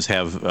places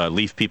have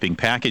leaf peeping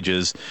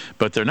packages,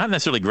 but they're not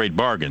necessarily great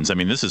bargains. I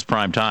mean, this is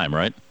prime time,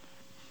 right?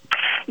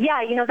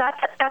 Yeah,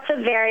 that's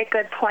a very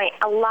good point.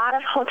 A lot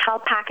of hotel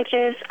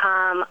packages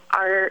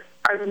are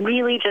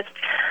really just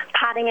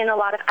padding in a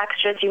lot of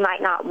extras you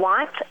might not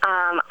want.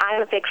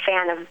 I'm a big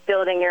fan of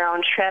building your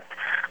own trip.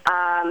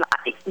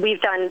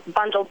 We've done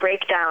bundle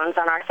breakdowns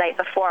on our site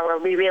before where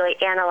we really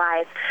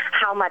analyze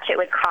how much it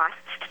would cost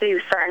to do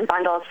certain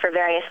bundles for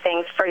various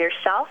things for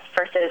yourself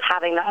versus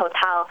having the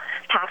hotel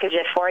package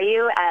it for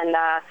you. And,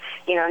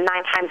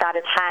 9 times out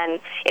of 10,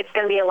 it's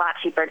going to be a lot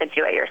cheaper to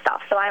do it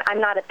yourself. So I'm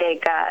not a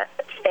big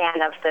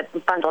fan of the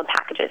bundled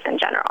packages in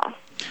general.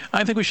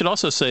 I think we should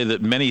also say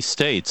that many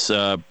states,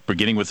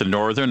 beginning with the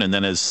northern, and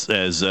then as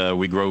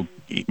we grow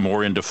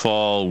more into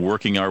fall,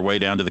 working our way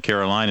down to the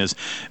Carolinas,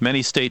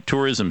 many state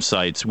tourism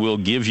sites will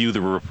give you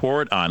the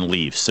report on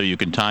leaves so you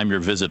can time your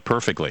visit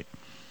perfectly.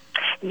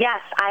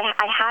 Yes,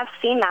 I have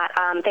seen that.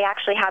 They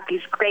actually have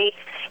these great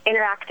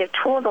interactive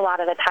tools a lot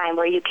of the time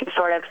where you can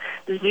sort of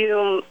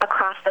zoom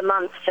across the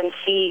months and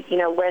see,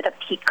 where the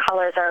peak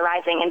colors are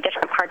rising in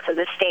different parts of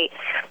the state,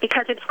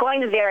 because it's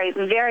going to vary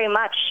very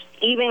much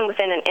even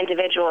within an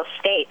individual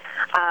state.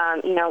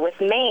 With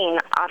Maine,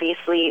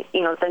 obviously,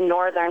 the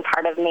northern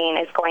part of Maine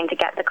is going to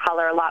get the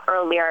color a lot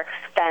earlier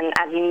than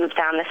as you move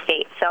down the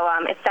state. So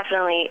it's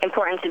definitely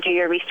important to do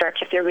your research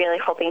if you're really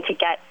hoping to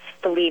get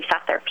the leaves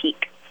at their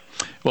peak.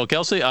 Well,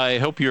 Kelsey, I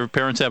hope your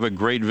parents have a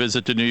great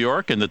visit to New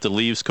York and that the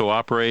leaves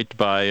cooperate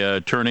by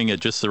turning at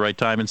just the right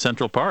time in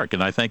Central Park.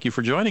 And I thank you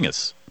for joining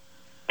us.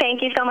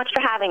 Thank you so much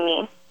for having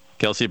me.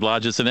 Kelsey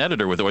Blodgett, an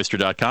editor with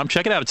Oyster.com.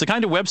 Check it out. It's the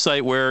kind of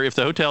website where if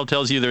the hotel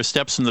tells you there's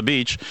steps from the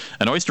beach,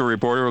 an Oyster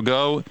reporter will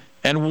go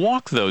and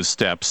walk those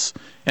steps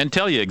and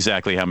tell you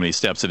exactly how many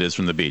steps it is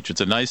from the beach.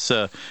 It's a nice,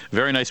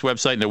 very nice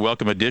website and a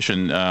welcome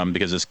addition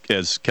because,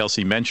 as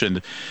Kelsey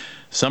mentioned,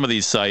 some of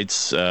these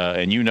sites,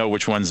 and you know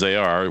which ones they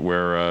are,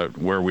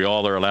 where we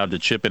all are allowed to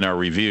chip in our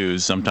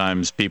reviews.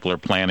 Sometimes people are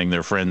planning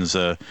their friends,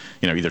 either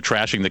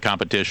trashing the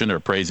competition or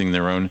praising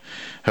their own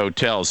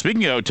hotels.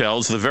 Speaking of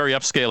hotels, the very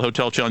upscale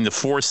hotel chain, the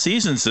Four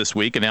Seasons, this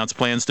week announced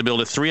plans to build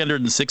a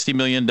 $360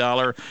 million,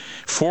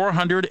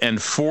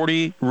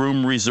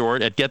 440-room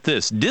resort at, get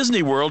this,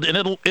 Disney World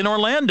in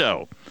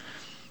Orlando.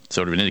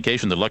 Sort of an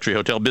indication the luxury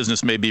hotel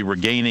business may be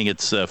regaining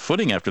its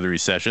footing after the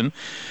recession,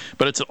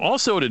 but it's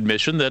also an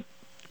admission that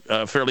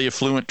fairly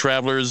affluent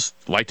travelers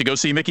like to go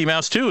see Mickey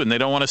Mouse, too, and they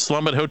don't want to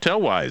slum it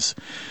hotel-wise.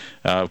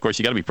 Of course,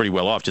 you got to be pretty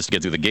well off just to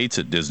get through the gates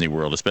at Disney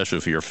World, especially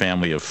if you're a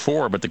family of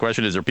 4. But the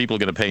question is, are people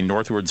going to pay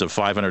northwards of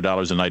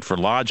 $500 a night for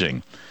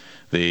lodging?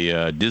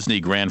 The Disney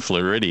Grand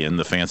Floridian,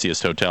 the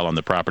fanciest hotel on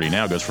the property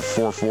now, goes for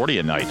 $440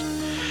 a night.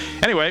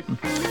 Anyway,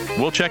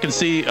 we'll check and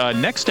see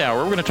next hour.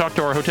 We're going to talk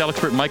to our hotel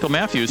expert, Michael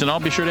Matthews, and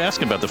I'll be sure to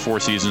ask him about the Four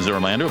Seasons in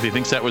Orlando if he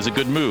thinks that was a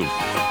good move.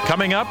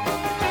 Coming up,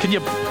 can you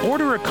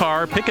order a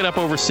car, pick it up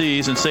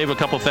overseas, and save a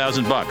couple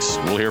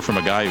 $1,000? We'll hear from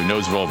a guy who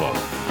knows Volvo.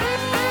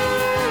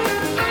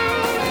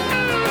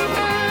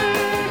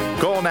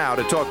 Call now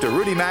to talk to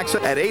Rudy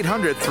Maxa at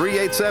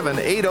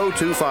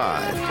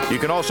 800-387-8025. You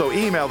can also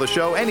email the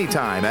show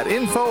anytime at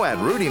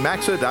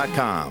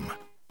info@rudymaxa.com.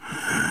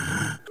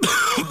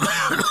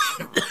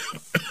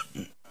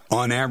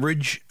 On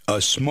average,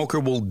 a smoker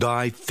will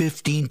die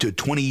 15 to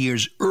 20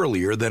 years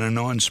earlier than a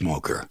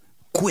non-smoker.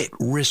 Quit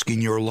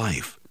risking your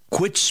life.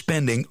 Quit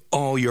spending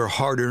all your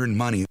hard-earned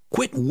money.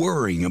 Quit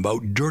worrying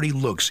about dirty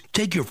looks.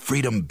 Take your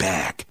freedom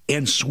back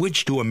and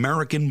switch to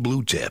American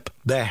Blue Tip,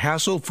 the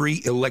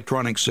hassle-free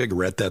electronic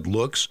cigarette that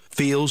looks,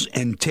 feels,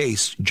 and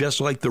tastes just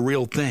like the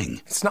real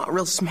thing. It's not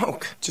real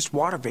smoke, just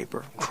water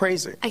vapor.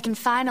 Crazy. I can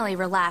finally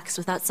relax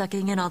without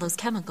sucking in all those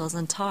chemicals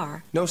and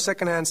tar. No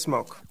secondhand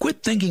smoke.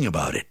 Quit thinking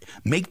about it.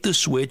 Make the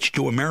switch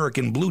to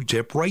American Blue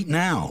Tip right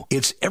now.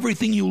 It's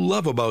everything you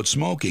love about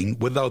smoking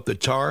without the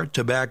tar,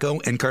 tobacco,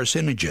 and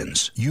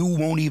carcinogens. You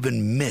won't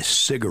even miss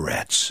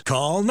cigarettes.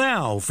 Call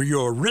now for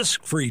your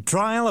risk-free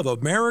trial of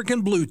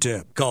American Blue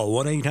Tip. Call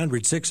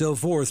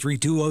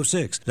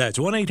 1-800-604-3206. That's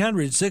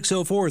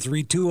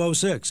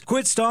 1-800-604-3206.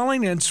 Quit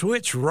stalling and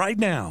switch right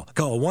now.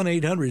 Call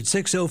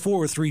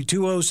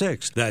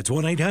 1-800-604-3206. That's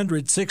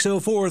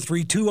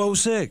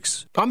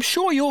 1-800-604-3206. I'm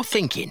sure you're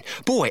thinking,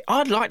 boy,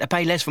 I'd like to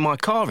pay less for my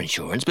car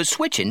insurance, but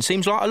switching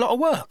seems like a lot of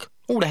work.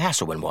 All the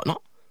hassle and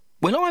whatnot.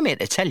 Well, I'm here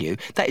to tell you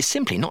that is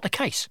simply not the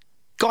case.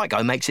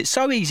 Geico makes it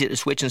so easy to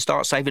switch and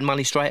start saving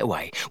money straight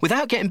away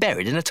without getting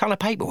buried in a ton of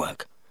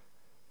paperwork.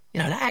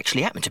 You know, that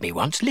actually happened to me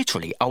once.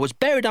 Literally, I was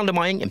buried under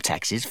my income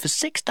taxes for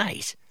 6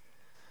 days.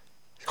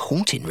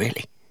 Haunting,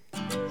 really.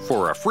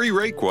 For a free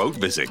rate quote,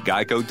 visit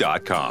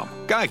geico.com.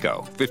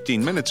 Geico,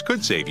 15 minutes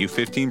could save you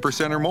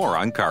 15% or more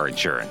on car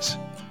insurance.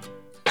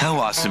 How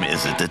awesome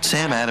is it that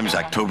Sam Adams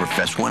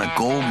Oktoberfest won a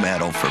gold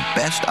medal for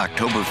Best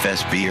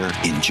Oktoberfest Beer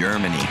in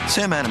Germany?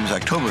 Sam Adams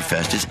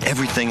Oktoberfest is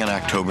everything an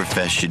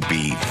Oktoberfest should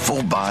be.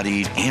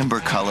 Full-bodied,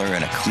 amber color,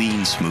 and a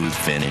clean, smooth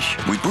finish.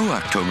 We brew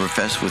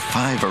Oktoberfest with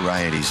 5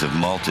 varieties of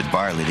malted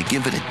barley to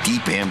give it a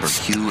deep amber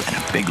hue and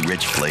a big,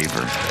 rich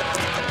flavor.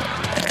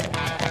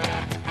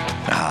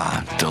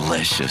 Ah,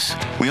 delicious.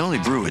 We only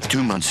brew it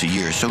 2 months a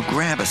year, so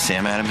grab a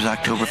Sam Adams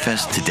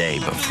Oktoberfest today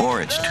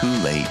before it's too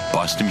late.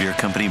 Boston Beer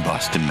Company,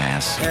 Boston,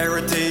 Mass.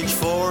 Heritage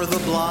for the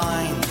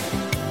blind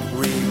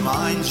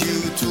reminds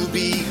you to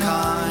be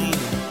kind.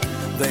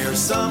 There's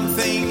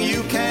something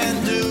you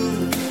can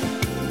do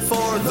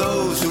for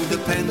those who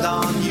depend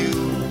on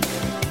you.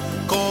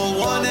 Call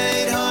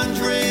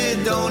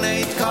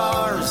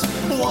 1-800-DONATE-CARS.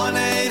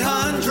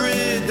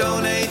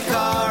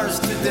 1-800-DONATE-CARS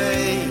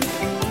today.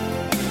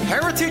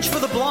 Heritage for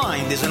the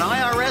Blind is an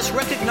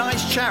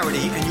IRS-recognized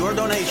charity, and your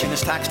donation is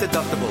tax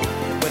deductible.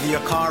 Whether your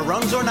car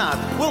runs or not,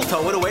 we'll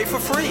tow it away for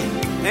free.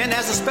 And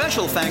as a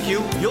special thank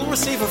you, you'll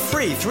receive a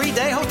free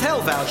 3-day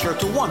hotel voucher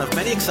to one of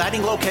many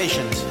exciting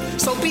locations.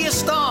 So be a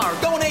star.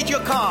 Donate your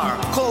car.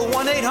 Call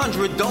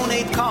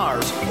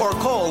 1-800-DONATE-CARS or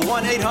call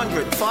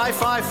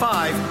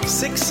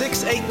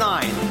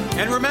 1-800-555-6689.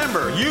 And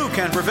remember, you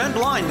can prevent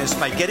blindness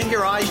by getting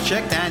your eyes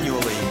checked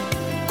annually.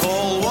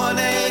 Call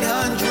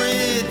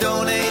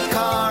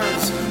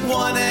 1-800-DONATE-CARS.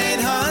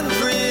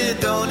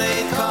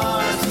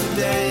 1-800-DONATE-CARS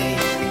today.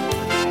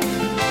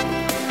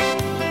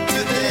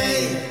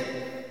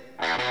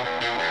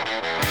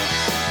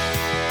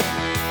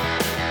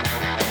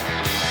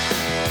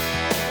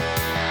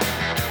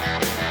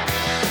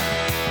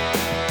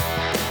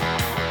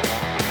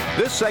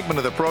 This segment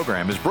of the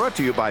program is brought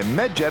to you by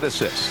MedJet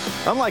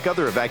Assist. Unlike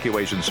other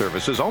evacuation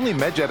services, only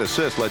MedJet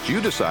Assist lets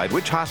you decide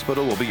which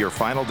hospital will be your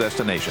final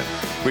destination.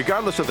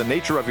 Regardless of the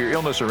nature of your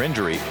illness or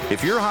injury,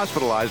 if you're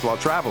hospitalized while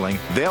traveling,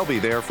 they'll be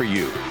there for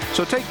you.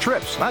 So take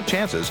trips, not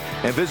chances,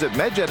 and visit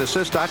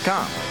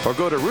MedJetAssist.com or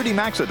go to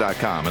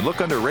RudyMaxa.com and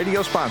look under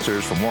radio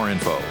sponsors for more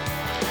info.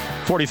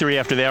 43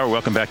 after the hour.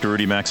 Welcome back to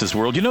Rudy Maxa's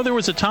World. You know, there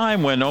was a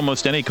time when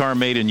almost any car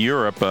made in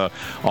Europe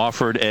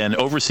offered an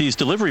overseas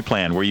delivery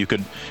plan where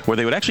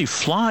they would actually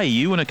fly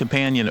you and a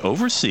companion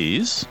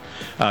overseas.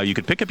 You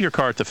could pick up your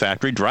car at the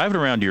factory, drive it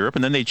around Europe,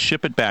 and then they'd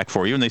ship it back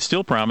for you, and they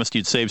still promised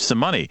you'd save some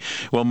money.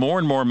 Well, more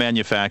and more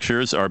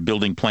manufacturers are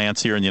building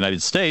plants here in the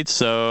United States,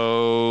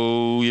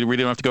 so you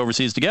really don't have to go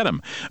overseas to get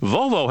them.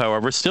 Volvo,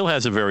 however, still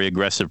has a very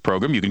aggressive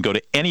program. You can go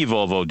to any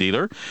Volvo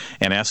dealer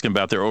and ask them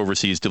about their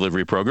overseas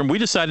delivery program. We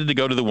decided to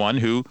go to the one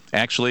who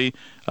actually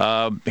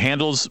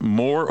handles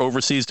more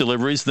overseas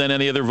deliveries than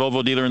any other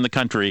Volvo dealer in the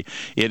country.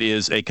 It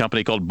is a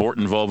company called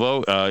Borton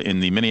Volvo in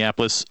the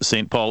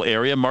Minneapolis-St. Paul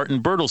area.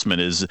 Martin Bertelsmann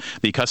is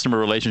the customer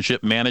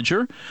relationship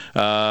manager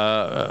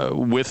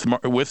with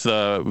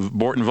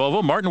Borton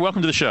Volvo. Martin,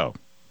 welcome to the show.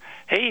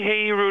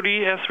 Hey,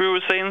 Rudy, as we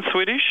were saying,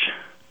 Swedish.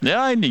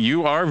 Yeah,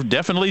 you are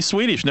definitely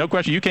Swedish, no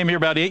question. You came here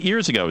about 8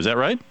 years ago, is that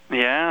right?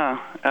 Yeah,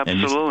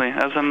 absolutely.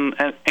 As an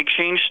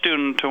exchange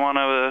student to one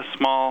of the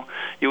small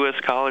U.S.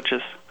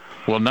 colleges.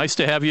 Well, nice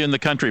to have you in the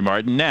country,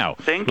 Martin. Now,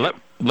 thank you.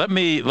 Let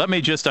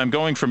me just, I'm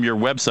going from your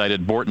website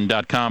at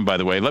Borton.com, by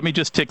the way. Let me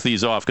just tick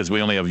these off because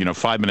we only have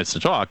 5 minutes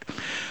to talk.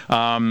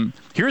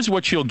 Here's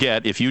what you'll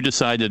get if you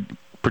decide to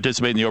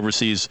participate in the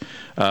overseas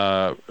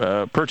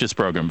purchase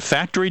program.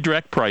 Factory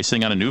direct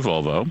pricing on a new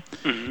Volvo,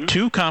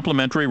 2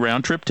 complimentary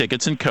round-trip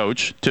tickets and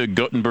coach to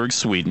Gothenburg,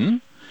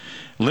 Sweden,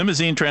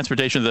 limousine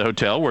transportation to the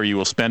hotel where you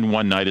will spend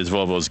one night as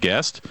Volvo's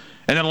guest,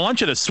 and then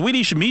lunch at a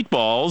Swedish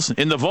meatballs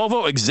in the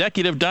Volvo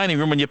executive dining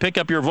room when you pick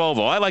up your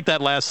Volvo. I like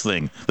that last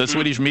thing, the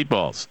Swedish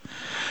meatballs.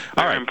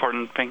 Very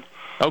important thing.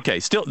 Okay,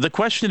 still, the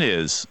question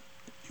is,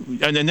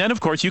 and then, of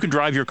course, you can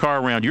drive your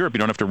car around Europe. You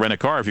don't have to rent a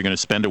car if you're going to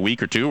spend a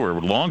week or 2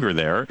 or longer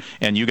there,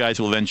 and you guys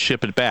will then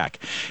ship it back.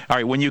 All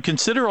right, when you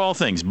consider all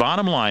things,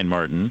 bottom line,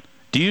 Martin,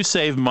 do you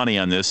save money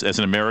on this as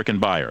an American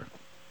buyer?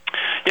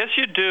 Yes,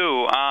 you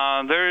do.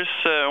 There's,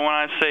 when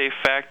I say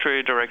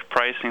factory direct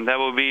pricing, that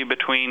will be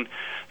between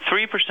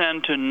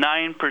 3% to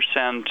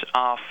 9%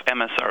 off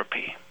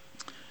MSRP.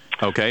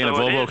 Okay, and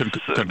so a Volvo can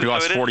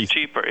cost $40,000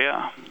 cheaper,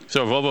 yeah.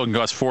 So a Volvo can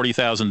cost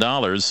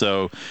 $40,000,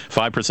 so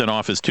 5%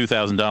 off is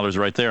 $2,000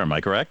 right there, am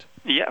I correct?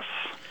 Yes.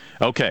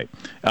 Okay.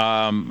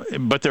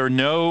 But there are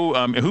no,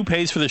 who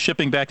pays for the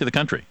shipping back to the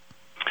country?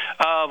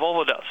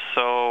 Volvo does.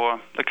 So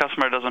the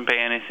customer doesn't pay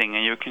anything,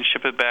 and you can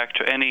ship it back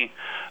to any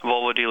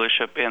Volvo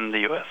dealership in the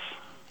U.S.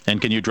 And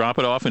can you drop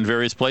it off in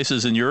various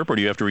places in Europe, or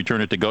do you have to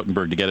return it to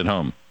Gothenburg to get it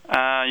home?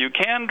 You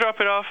can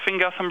drop it off in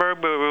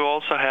Gothenburg, but we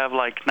also have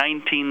like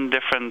 19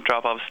 different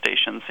drop-off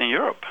stations in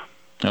Europe.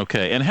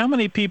 Okay. And how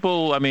many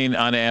people, I mean,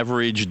 on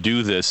average,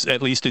 do this,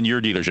 at least in your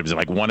dealership? Is it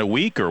like one a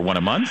week or one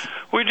a month?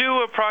 We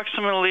do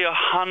approximately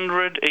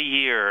 100 a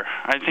year.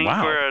 I think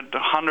we're at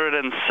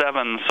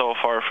 107 so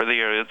far for the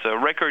year. It's a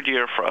record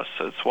year for us.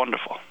 It's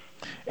wonderful.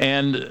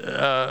 And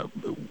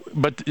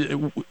but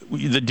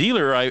the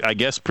dealer, I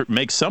guess,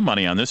 makes some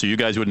money on this, or you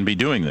guys wouldn't be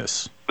doing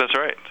this. That's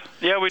right.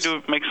 Yeah, we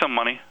do make some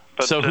money.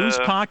 But, so whose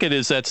pocket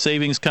is that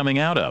savings coming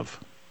out of?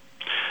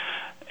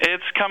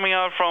 It's coming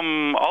out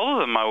from all of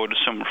them, I would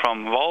assume,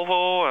 from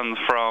Volvo and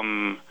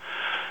from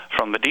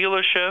the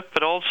dealership,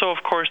 but also,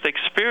 of course, the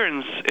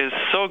experience is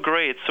so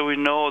great, so we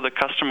know the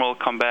customer will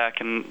come back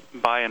and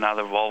buy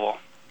another Volvo.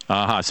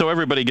 So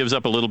everybody gives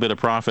up a little bit of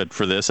profit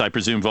for this. I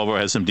presume Volvo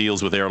has some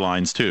deals with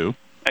airlines, too.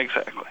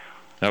 Exactly.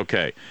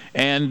 Okay.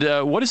 And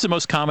what is the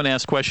most common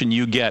asked question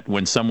you get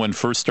when someone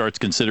first starts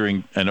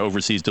considering an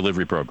overseas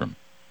delivery program?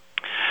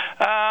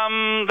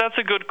 That's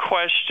a good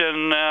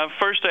question.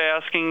 First, they're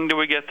asking, do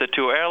we get the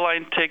 2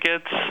 airline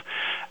tickets?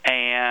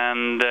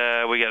 And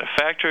we get a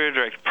factory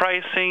direct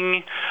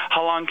pricing.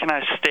 How long can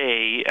I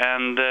stay?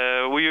 And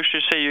we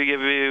usually say you give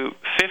you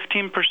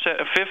 15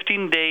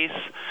 days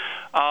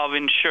of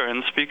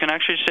insurance, but you can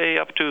actually stay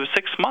up to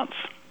 6 months.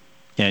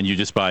 And you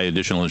just buy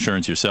additional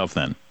insurance yourself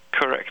then?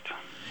 Correct.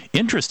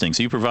 Interesting.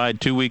 So you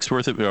provide 2 weeks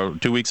worth of, or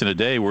 2 weeks and a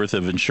day worth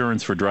of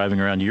insurance for driving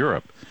around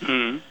Europe.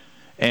 Mm-hmm.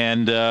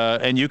 And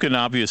you can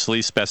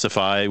obviously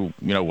specify,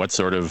 what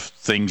sort of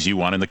things you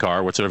want in the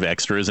car, what sort of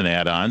extras and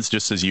add-ons,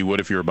 just as you would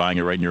if you were buying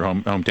it right in your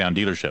hometown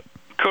dealership.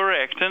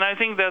 Correct, and I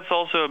think that's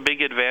also a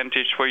big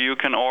advantage where you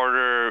can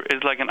order,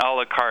 it's like an a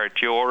la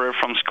carte. You order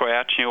from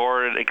scratch, you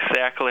order it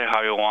exactly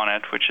how you want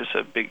it, which is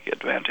a big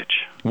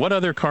advantage. Do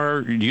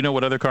you know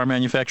what other car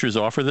manufacturers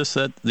offer this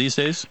these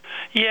days?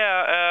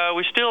 Yeah,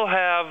 we still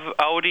have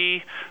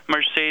Audi,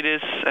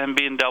 Mercedes, and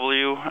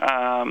BMW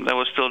that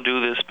will still do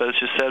this, but as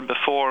you said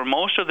before,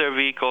 most of their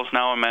vehicles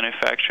now are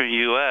manufactured in the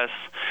U.S.,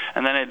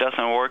 and then it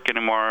doesn't work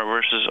anymore,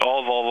 versus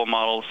all Volvo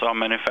models are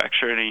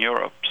manufactured in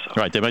Europe. So.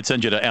 Right, they might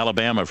send you to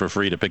Alabama for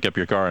free to pick up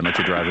your car and let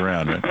you drive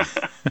around, right?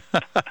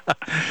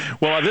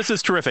 Well, this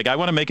is terrific. I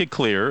want to make it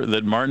clear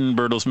that Martin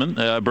Bertelsson,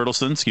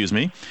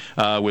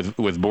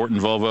 with Borton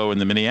Volvo in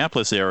the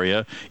Minneapolis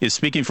area, is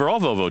speaking for all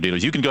Volvo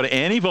dealers. You can go to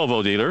any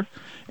Volvo dealer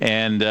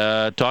and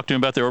talk to him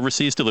about their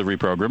overseas delivery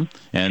program.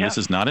 And This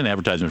is not an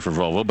advertisement for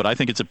Volvo, but I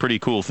think it's a pretty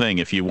cool thing.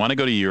 If you want to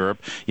go to Europe,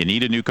 you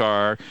need a new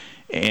car,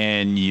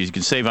 and you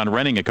can save on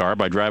renting a car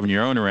by driving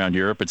your own around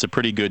Europe, it's a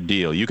pretty good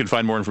deal. You can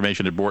find more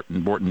information at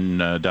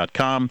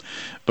Borton.com.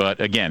 But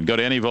again, go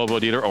to any Volvo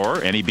dealer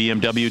or any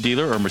BMW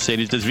dealer or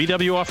Mercedes. Does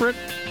VW offer it?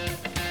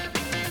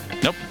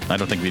 Nope, I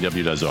don't think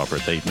VW does offer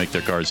it. They make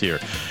their cars here.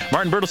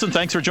 Martin Bertelsson,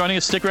 thanks for joining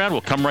us. Stick around.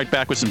 We'll come right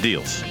back with some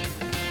deals.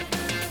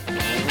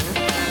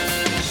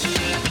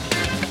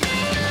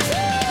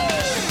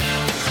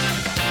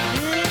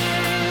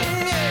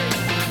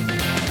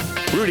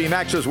 Rudy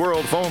Maxa's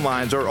World phone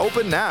lines are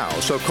open now,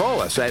 so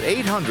call us at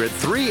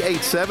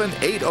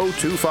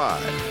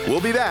 800-387-8025.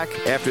 We'll be back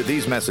after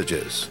these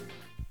messages.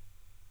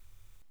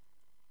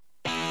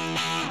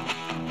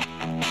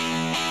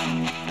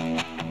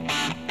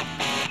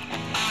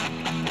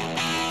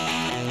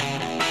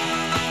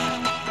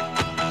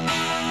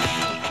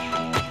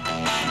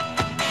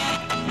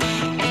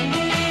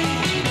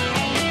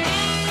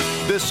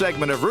 This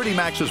segment of Rudy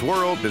Maxa's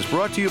World is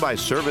brought to you by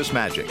Service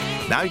Magic.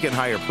 Now you can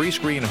hire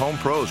pre-screened home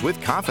pros with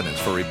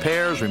confidence for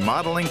repairs,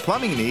 remodeling,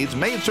 plumbing needs,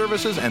 maid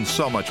services, and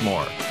so much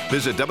more.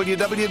 Visit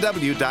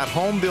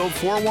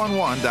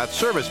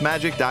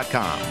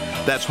www.homebuild411.servicemagic.com.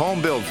 That's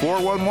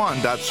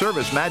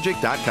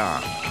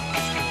homebuild411.servicemagic.com.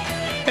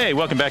 Hey,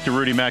 welcome back to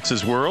Rudy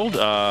Max's World.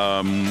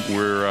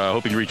 We're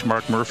hoping to reach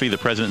Mark Murphy, the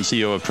president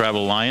and CEO of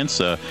Travel Alliance.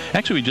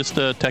 Actually, we just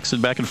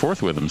texted back and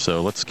forth with him,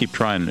 so let's keep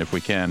trying if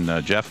we can,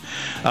 Jeff.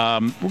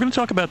 We're going to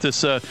talk about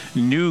this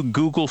new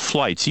Google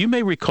Flights. You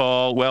may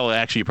recall, well,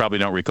 actually, you probably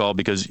don't recall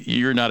because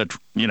you're not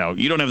you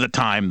don't have the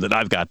time that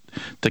I've got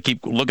to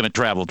keep looking at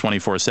travel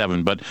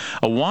 24/7. But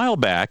a while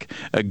back,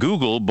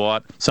 Google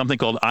bought something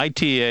called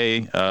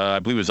ITA. I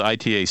believe it was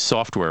ITA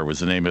Software was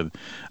the name of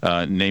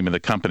the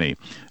company.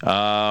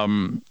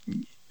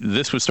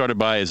 This was started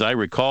by, as I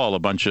recall, a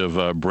bunch of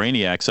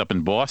brainiacs up in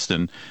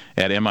Boston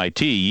at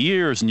MIT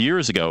years and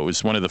years ago. It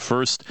was one of the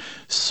first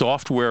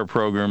software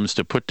programs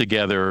to put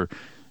together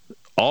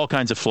all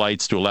kinds of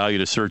flights to allow you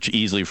to search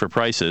easily for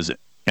prices.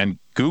 And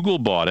Google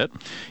bought it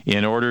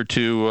in order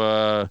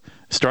to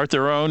start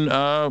their own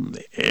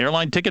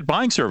airline ticket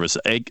buying service,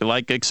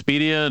 like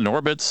Expedia and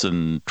Orbitz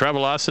and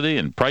Travelocity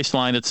and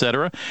Priceline,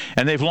 etc.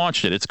 And they've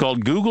launched it. It's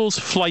called Google's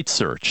Flight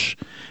Search.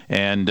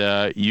 And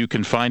you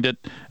can find it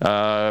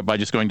by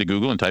just going to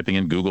Google and typing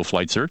in Google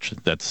Flight Search.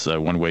 That's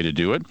one way to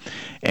do it.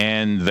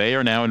 And they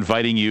are now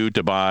inviting you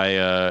to buy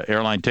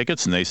airline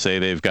tickets. And they say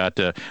they've got,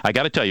 I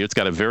got to tell you, it's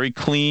got a very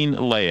clean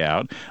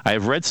layout. I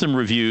have read some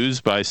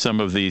reviews by some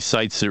of the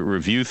sites that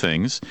review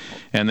things.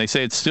 And they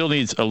say it still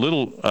needs a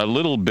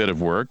little bit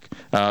of work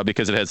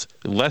because it has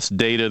less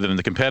data than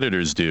the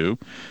competitors do,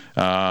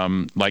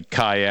 like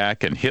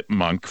Kayak and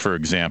Hipmunk, for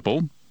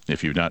example.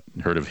 If you've not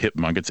heard of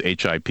Hipmunk, it's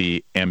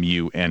HIPMUNK.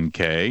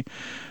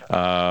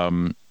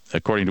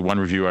 According to one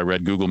review I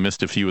read, Google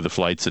missed a few of the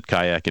flights that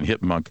Kayak and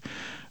Hipmunk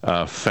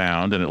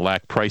found, and it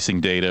lacked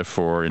pricing data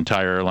for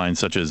entire airlines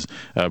such as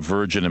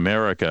Virgin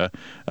America.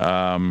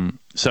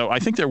 So I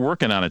think they're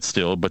working on it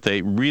still, but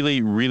they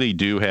really, really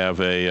do have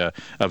a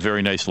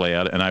very nice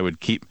layout, and I would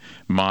keep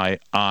my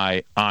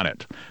eye on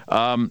it.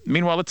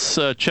 Meanwhile, let's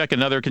check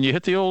another. Can you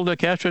hit the old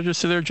cash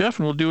register there, Jeff,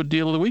 and we'll do a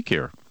deal of the week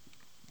here.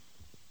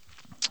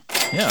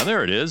 Yeah,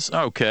 there it is.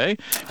 Okay.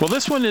 Well,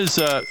 this one is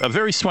a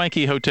very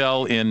swanky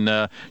hotel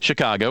in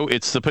Chicago.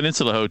 It's the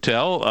Peninsula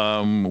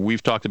Hotel.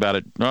 We've talked about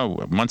it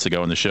months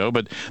ago on the show,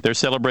 but they're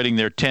celebrating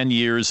their 10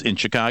 years in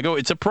Chicago.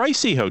 It's a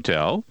pricey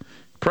hotel,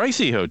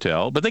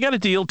 but they got a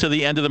deal to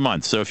the end of the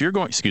month. So if you're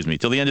going,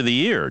 till the end of the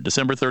year,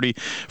 December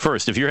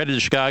 31st, if you're headed to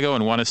Chicago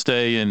and want to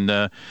stay in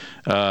a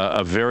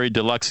very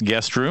deluxe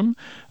guest room,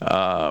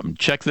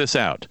 check this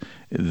out.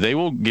 They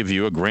will give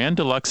you a grand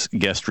deluxe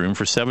guest room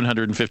for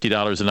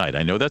 $750 a night.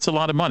 I know that's a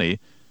lot of money,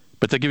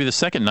 but they'll give you the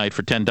second night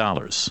for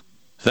 $10.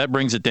 So that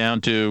brings it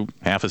down to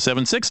half of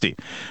 $760.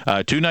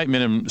 2-night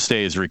minimum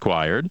stay is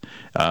required.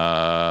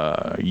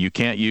 You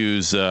can't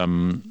use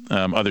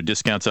other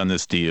discounts on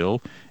this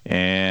deal,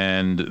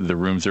 and the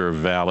rooms are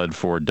valid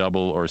for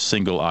double or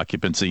single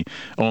occupancy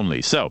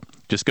only. So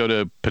just go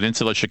to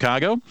Peninsula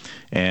Chicago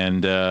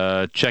and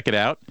check it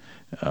out.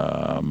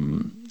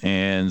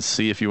 And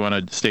see if you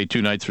want to stay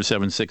 2 nights for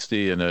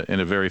 $760 in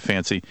a very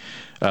fancy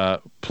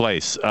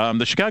place.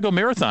 The Chicago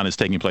Marathon is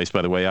taking place,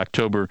 by the way,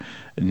 October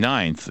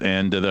 9th,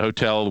 and the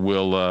hotel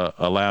will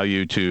allow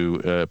you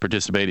to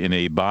participate in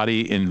a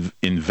body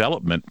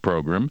envelopment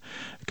program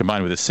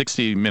combined with a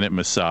 60-minute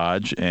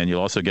massage, and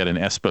you'll also get an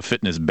Espa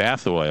Fitness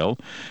bath oil.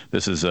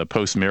 This is a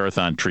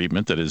post-marathon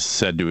treatment that is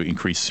said to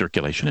increase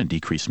circulation and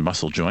decrease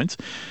muscle joints.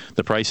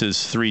 The price is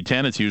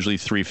 $310. It's usually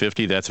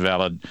 $350. That's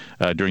valid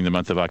during the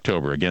month of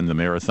October. Again, the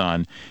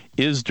marathon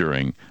is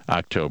during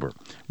October.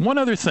 One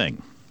other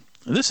thing.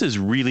 This is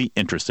really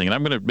interesting, and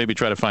I'm going to maybe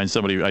try to find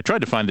somebody. I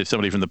tried to find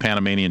somebody from the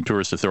Panamanian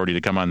Tourist Authority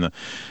to come on the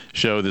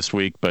show this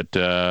week, but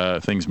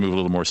things move a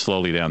little more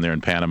slowly down there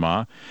in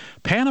Panama.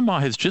 Panama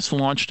has just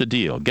launched a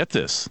deal. Get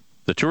this.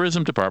 The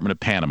Tourism Department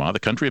of Panama, the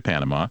country of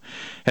Panama,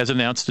 has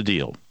announced a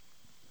deal.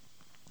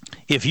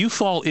 If you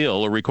fall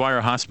ill or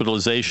require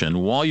hospitalization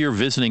while you're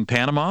visiting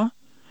Panama,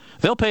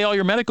 they'll pay all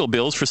your medical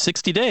bills for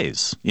 60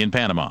 days in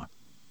Panama.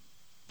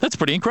 That's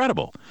pretty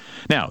incredible.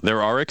 Now,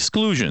 there are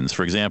exclusions.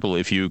 For example,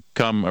 if you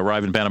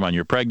arrive in Panama and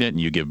you're pregnant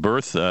and you give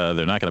birth,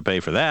 they're not going to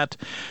pay for that.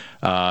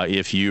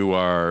 If you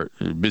are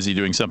busy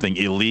doing something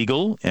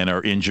illegal and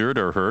are injured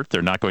or hurt,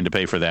 they're not going to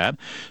pay for that.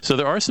 So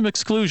there are some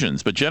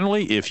exclusions. But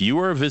generally, if you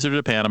are a visitor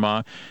to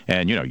Panama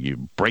and,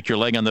 you break your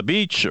leg on the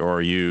beach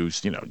or you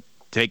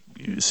take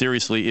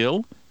seriously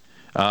ill,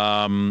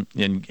 and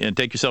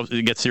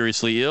get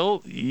seriously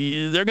ill,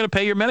 they're going to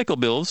pay your medical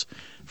bills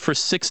for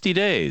 60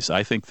 days.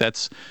 I think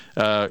that's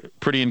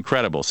pretty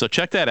incredible. So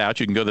check that out.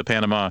 You can go to the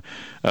Panama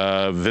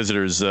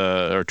Visitors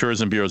or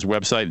Tourism Bureau's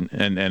website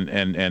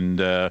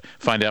and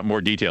find out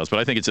more details. But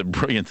I think it's a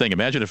brilliant thing.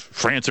 Imagine if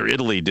France or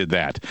Italy did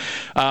that.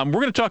 We're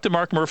going to talk to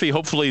Mark Murphy,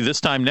 hopefully this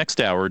time next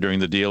hour during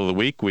the Deal of the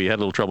Week. We had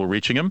a little trouble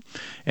reaching him,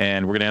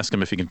 and we're going to ask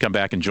him if he can come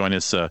back and join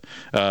us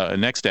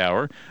next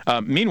hour.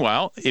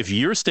 Meanwhile, if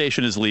your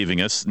station is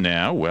leaving us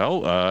now,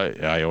 well,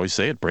 I always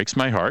say it breaks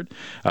my heart.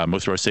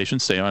 Most of our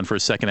stations stay on for a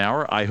second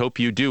hour. I hope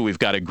you do. We've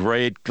got a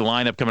great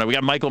lineup coming up. We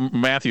got Michael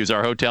Matthews,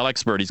 our hotel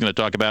expert. He's going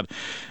to talk about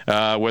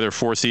whether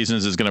Four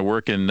Seasons is going to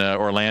work in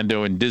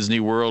Orlando and Disney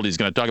World. He's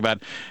going to talk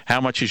about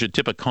how much you should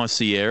tip a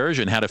concierge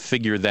and how to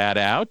figure that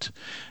out.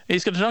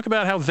 He's going to talk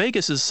about how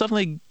Vegas is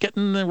suddenly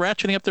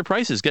ratcheting up their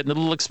prices, getting a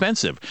little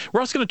expensive. We're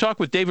also going to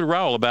talk with David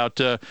Rowell about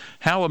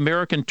how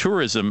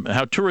tourism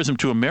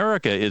to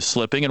America is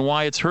slipping and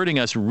why it's hurting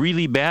us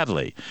really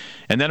badly.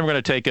 And then we're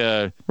going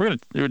to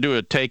do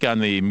a take on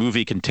the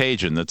movie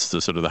Contagion. That's the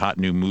sort of the hot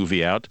new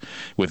movie out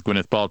with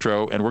Gwyneth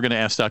Paltrow. And we're going to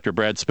ask Dr.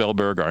 Brad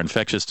Spellberg, our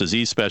infectious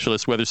disease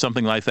specialist, whether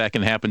something like that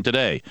can happen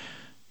today.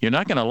 You're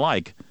not going to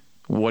like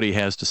what he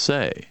has to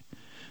say.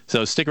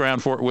 So stick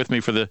around with me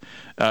for the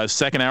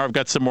second hour. I've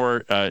got some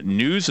more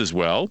news as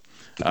well.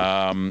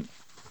 Let's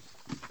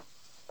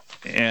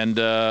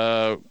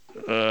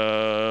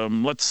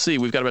see.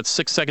 We've got about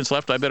 6 seconds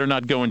left. I better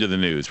not go into the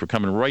news. We're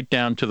coming right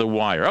down to the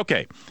wire.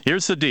 Okay,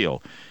 here's the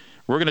deal.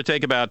 We're going to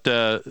take about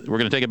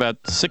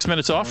 6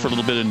 minutes off for a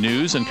little bit of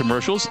news and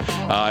commercials.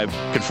 I've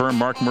confirmed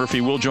Mark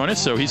Murphy will join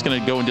us, so he's going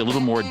to go into a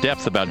little more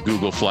depth about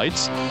Google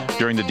Flights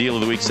during the Deal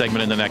of the Week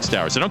segment in the next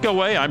hour. So don't go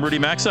away. I'm Rudy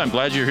Maxa. I'm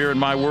glad you're here in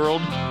my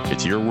world.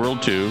 It's your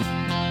world, too.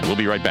 We'll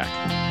be right back.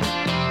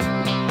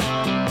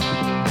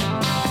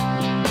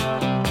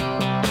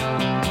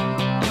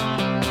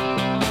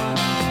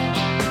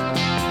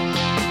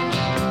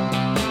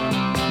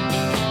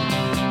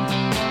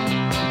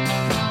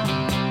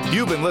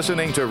 You've been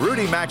listening to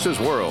Rudy Maxa's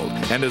World,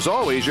 and as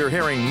always, you're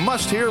hearing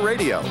Must Hear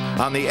Radio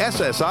on the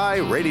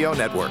SSI Radio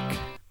Network.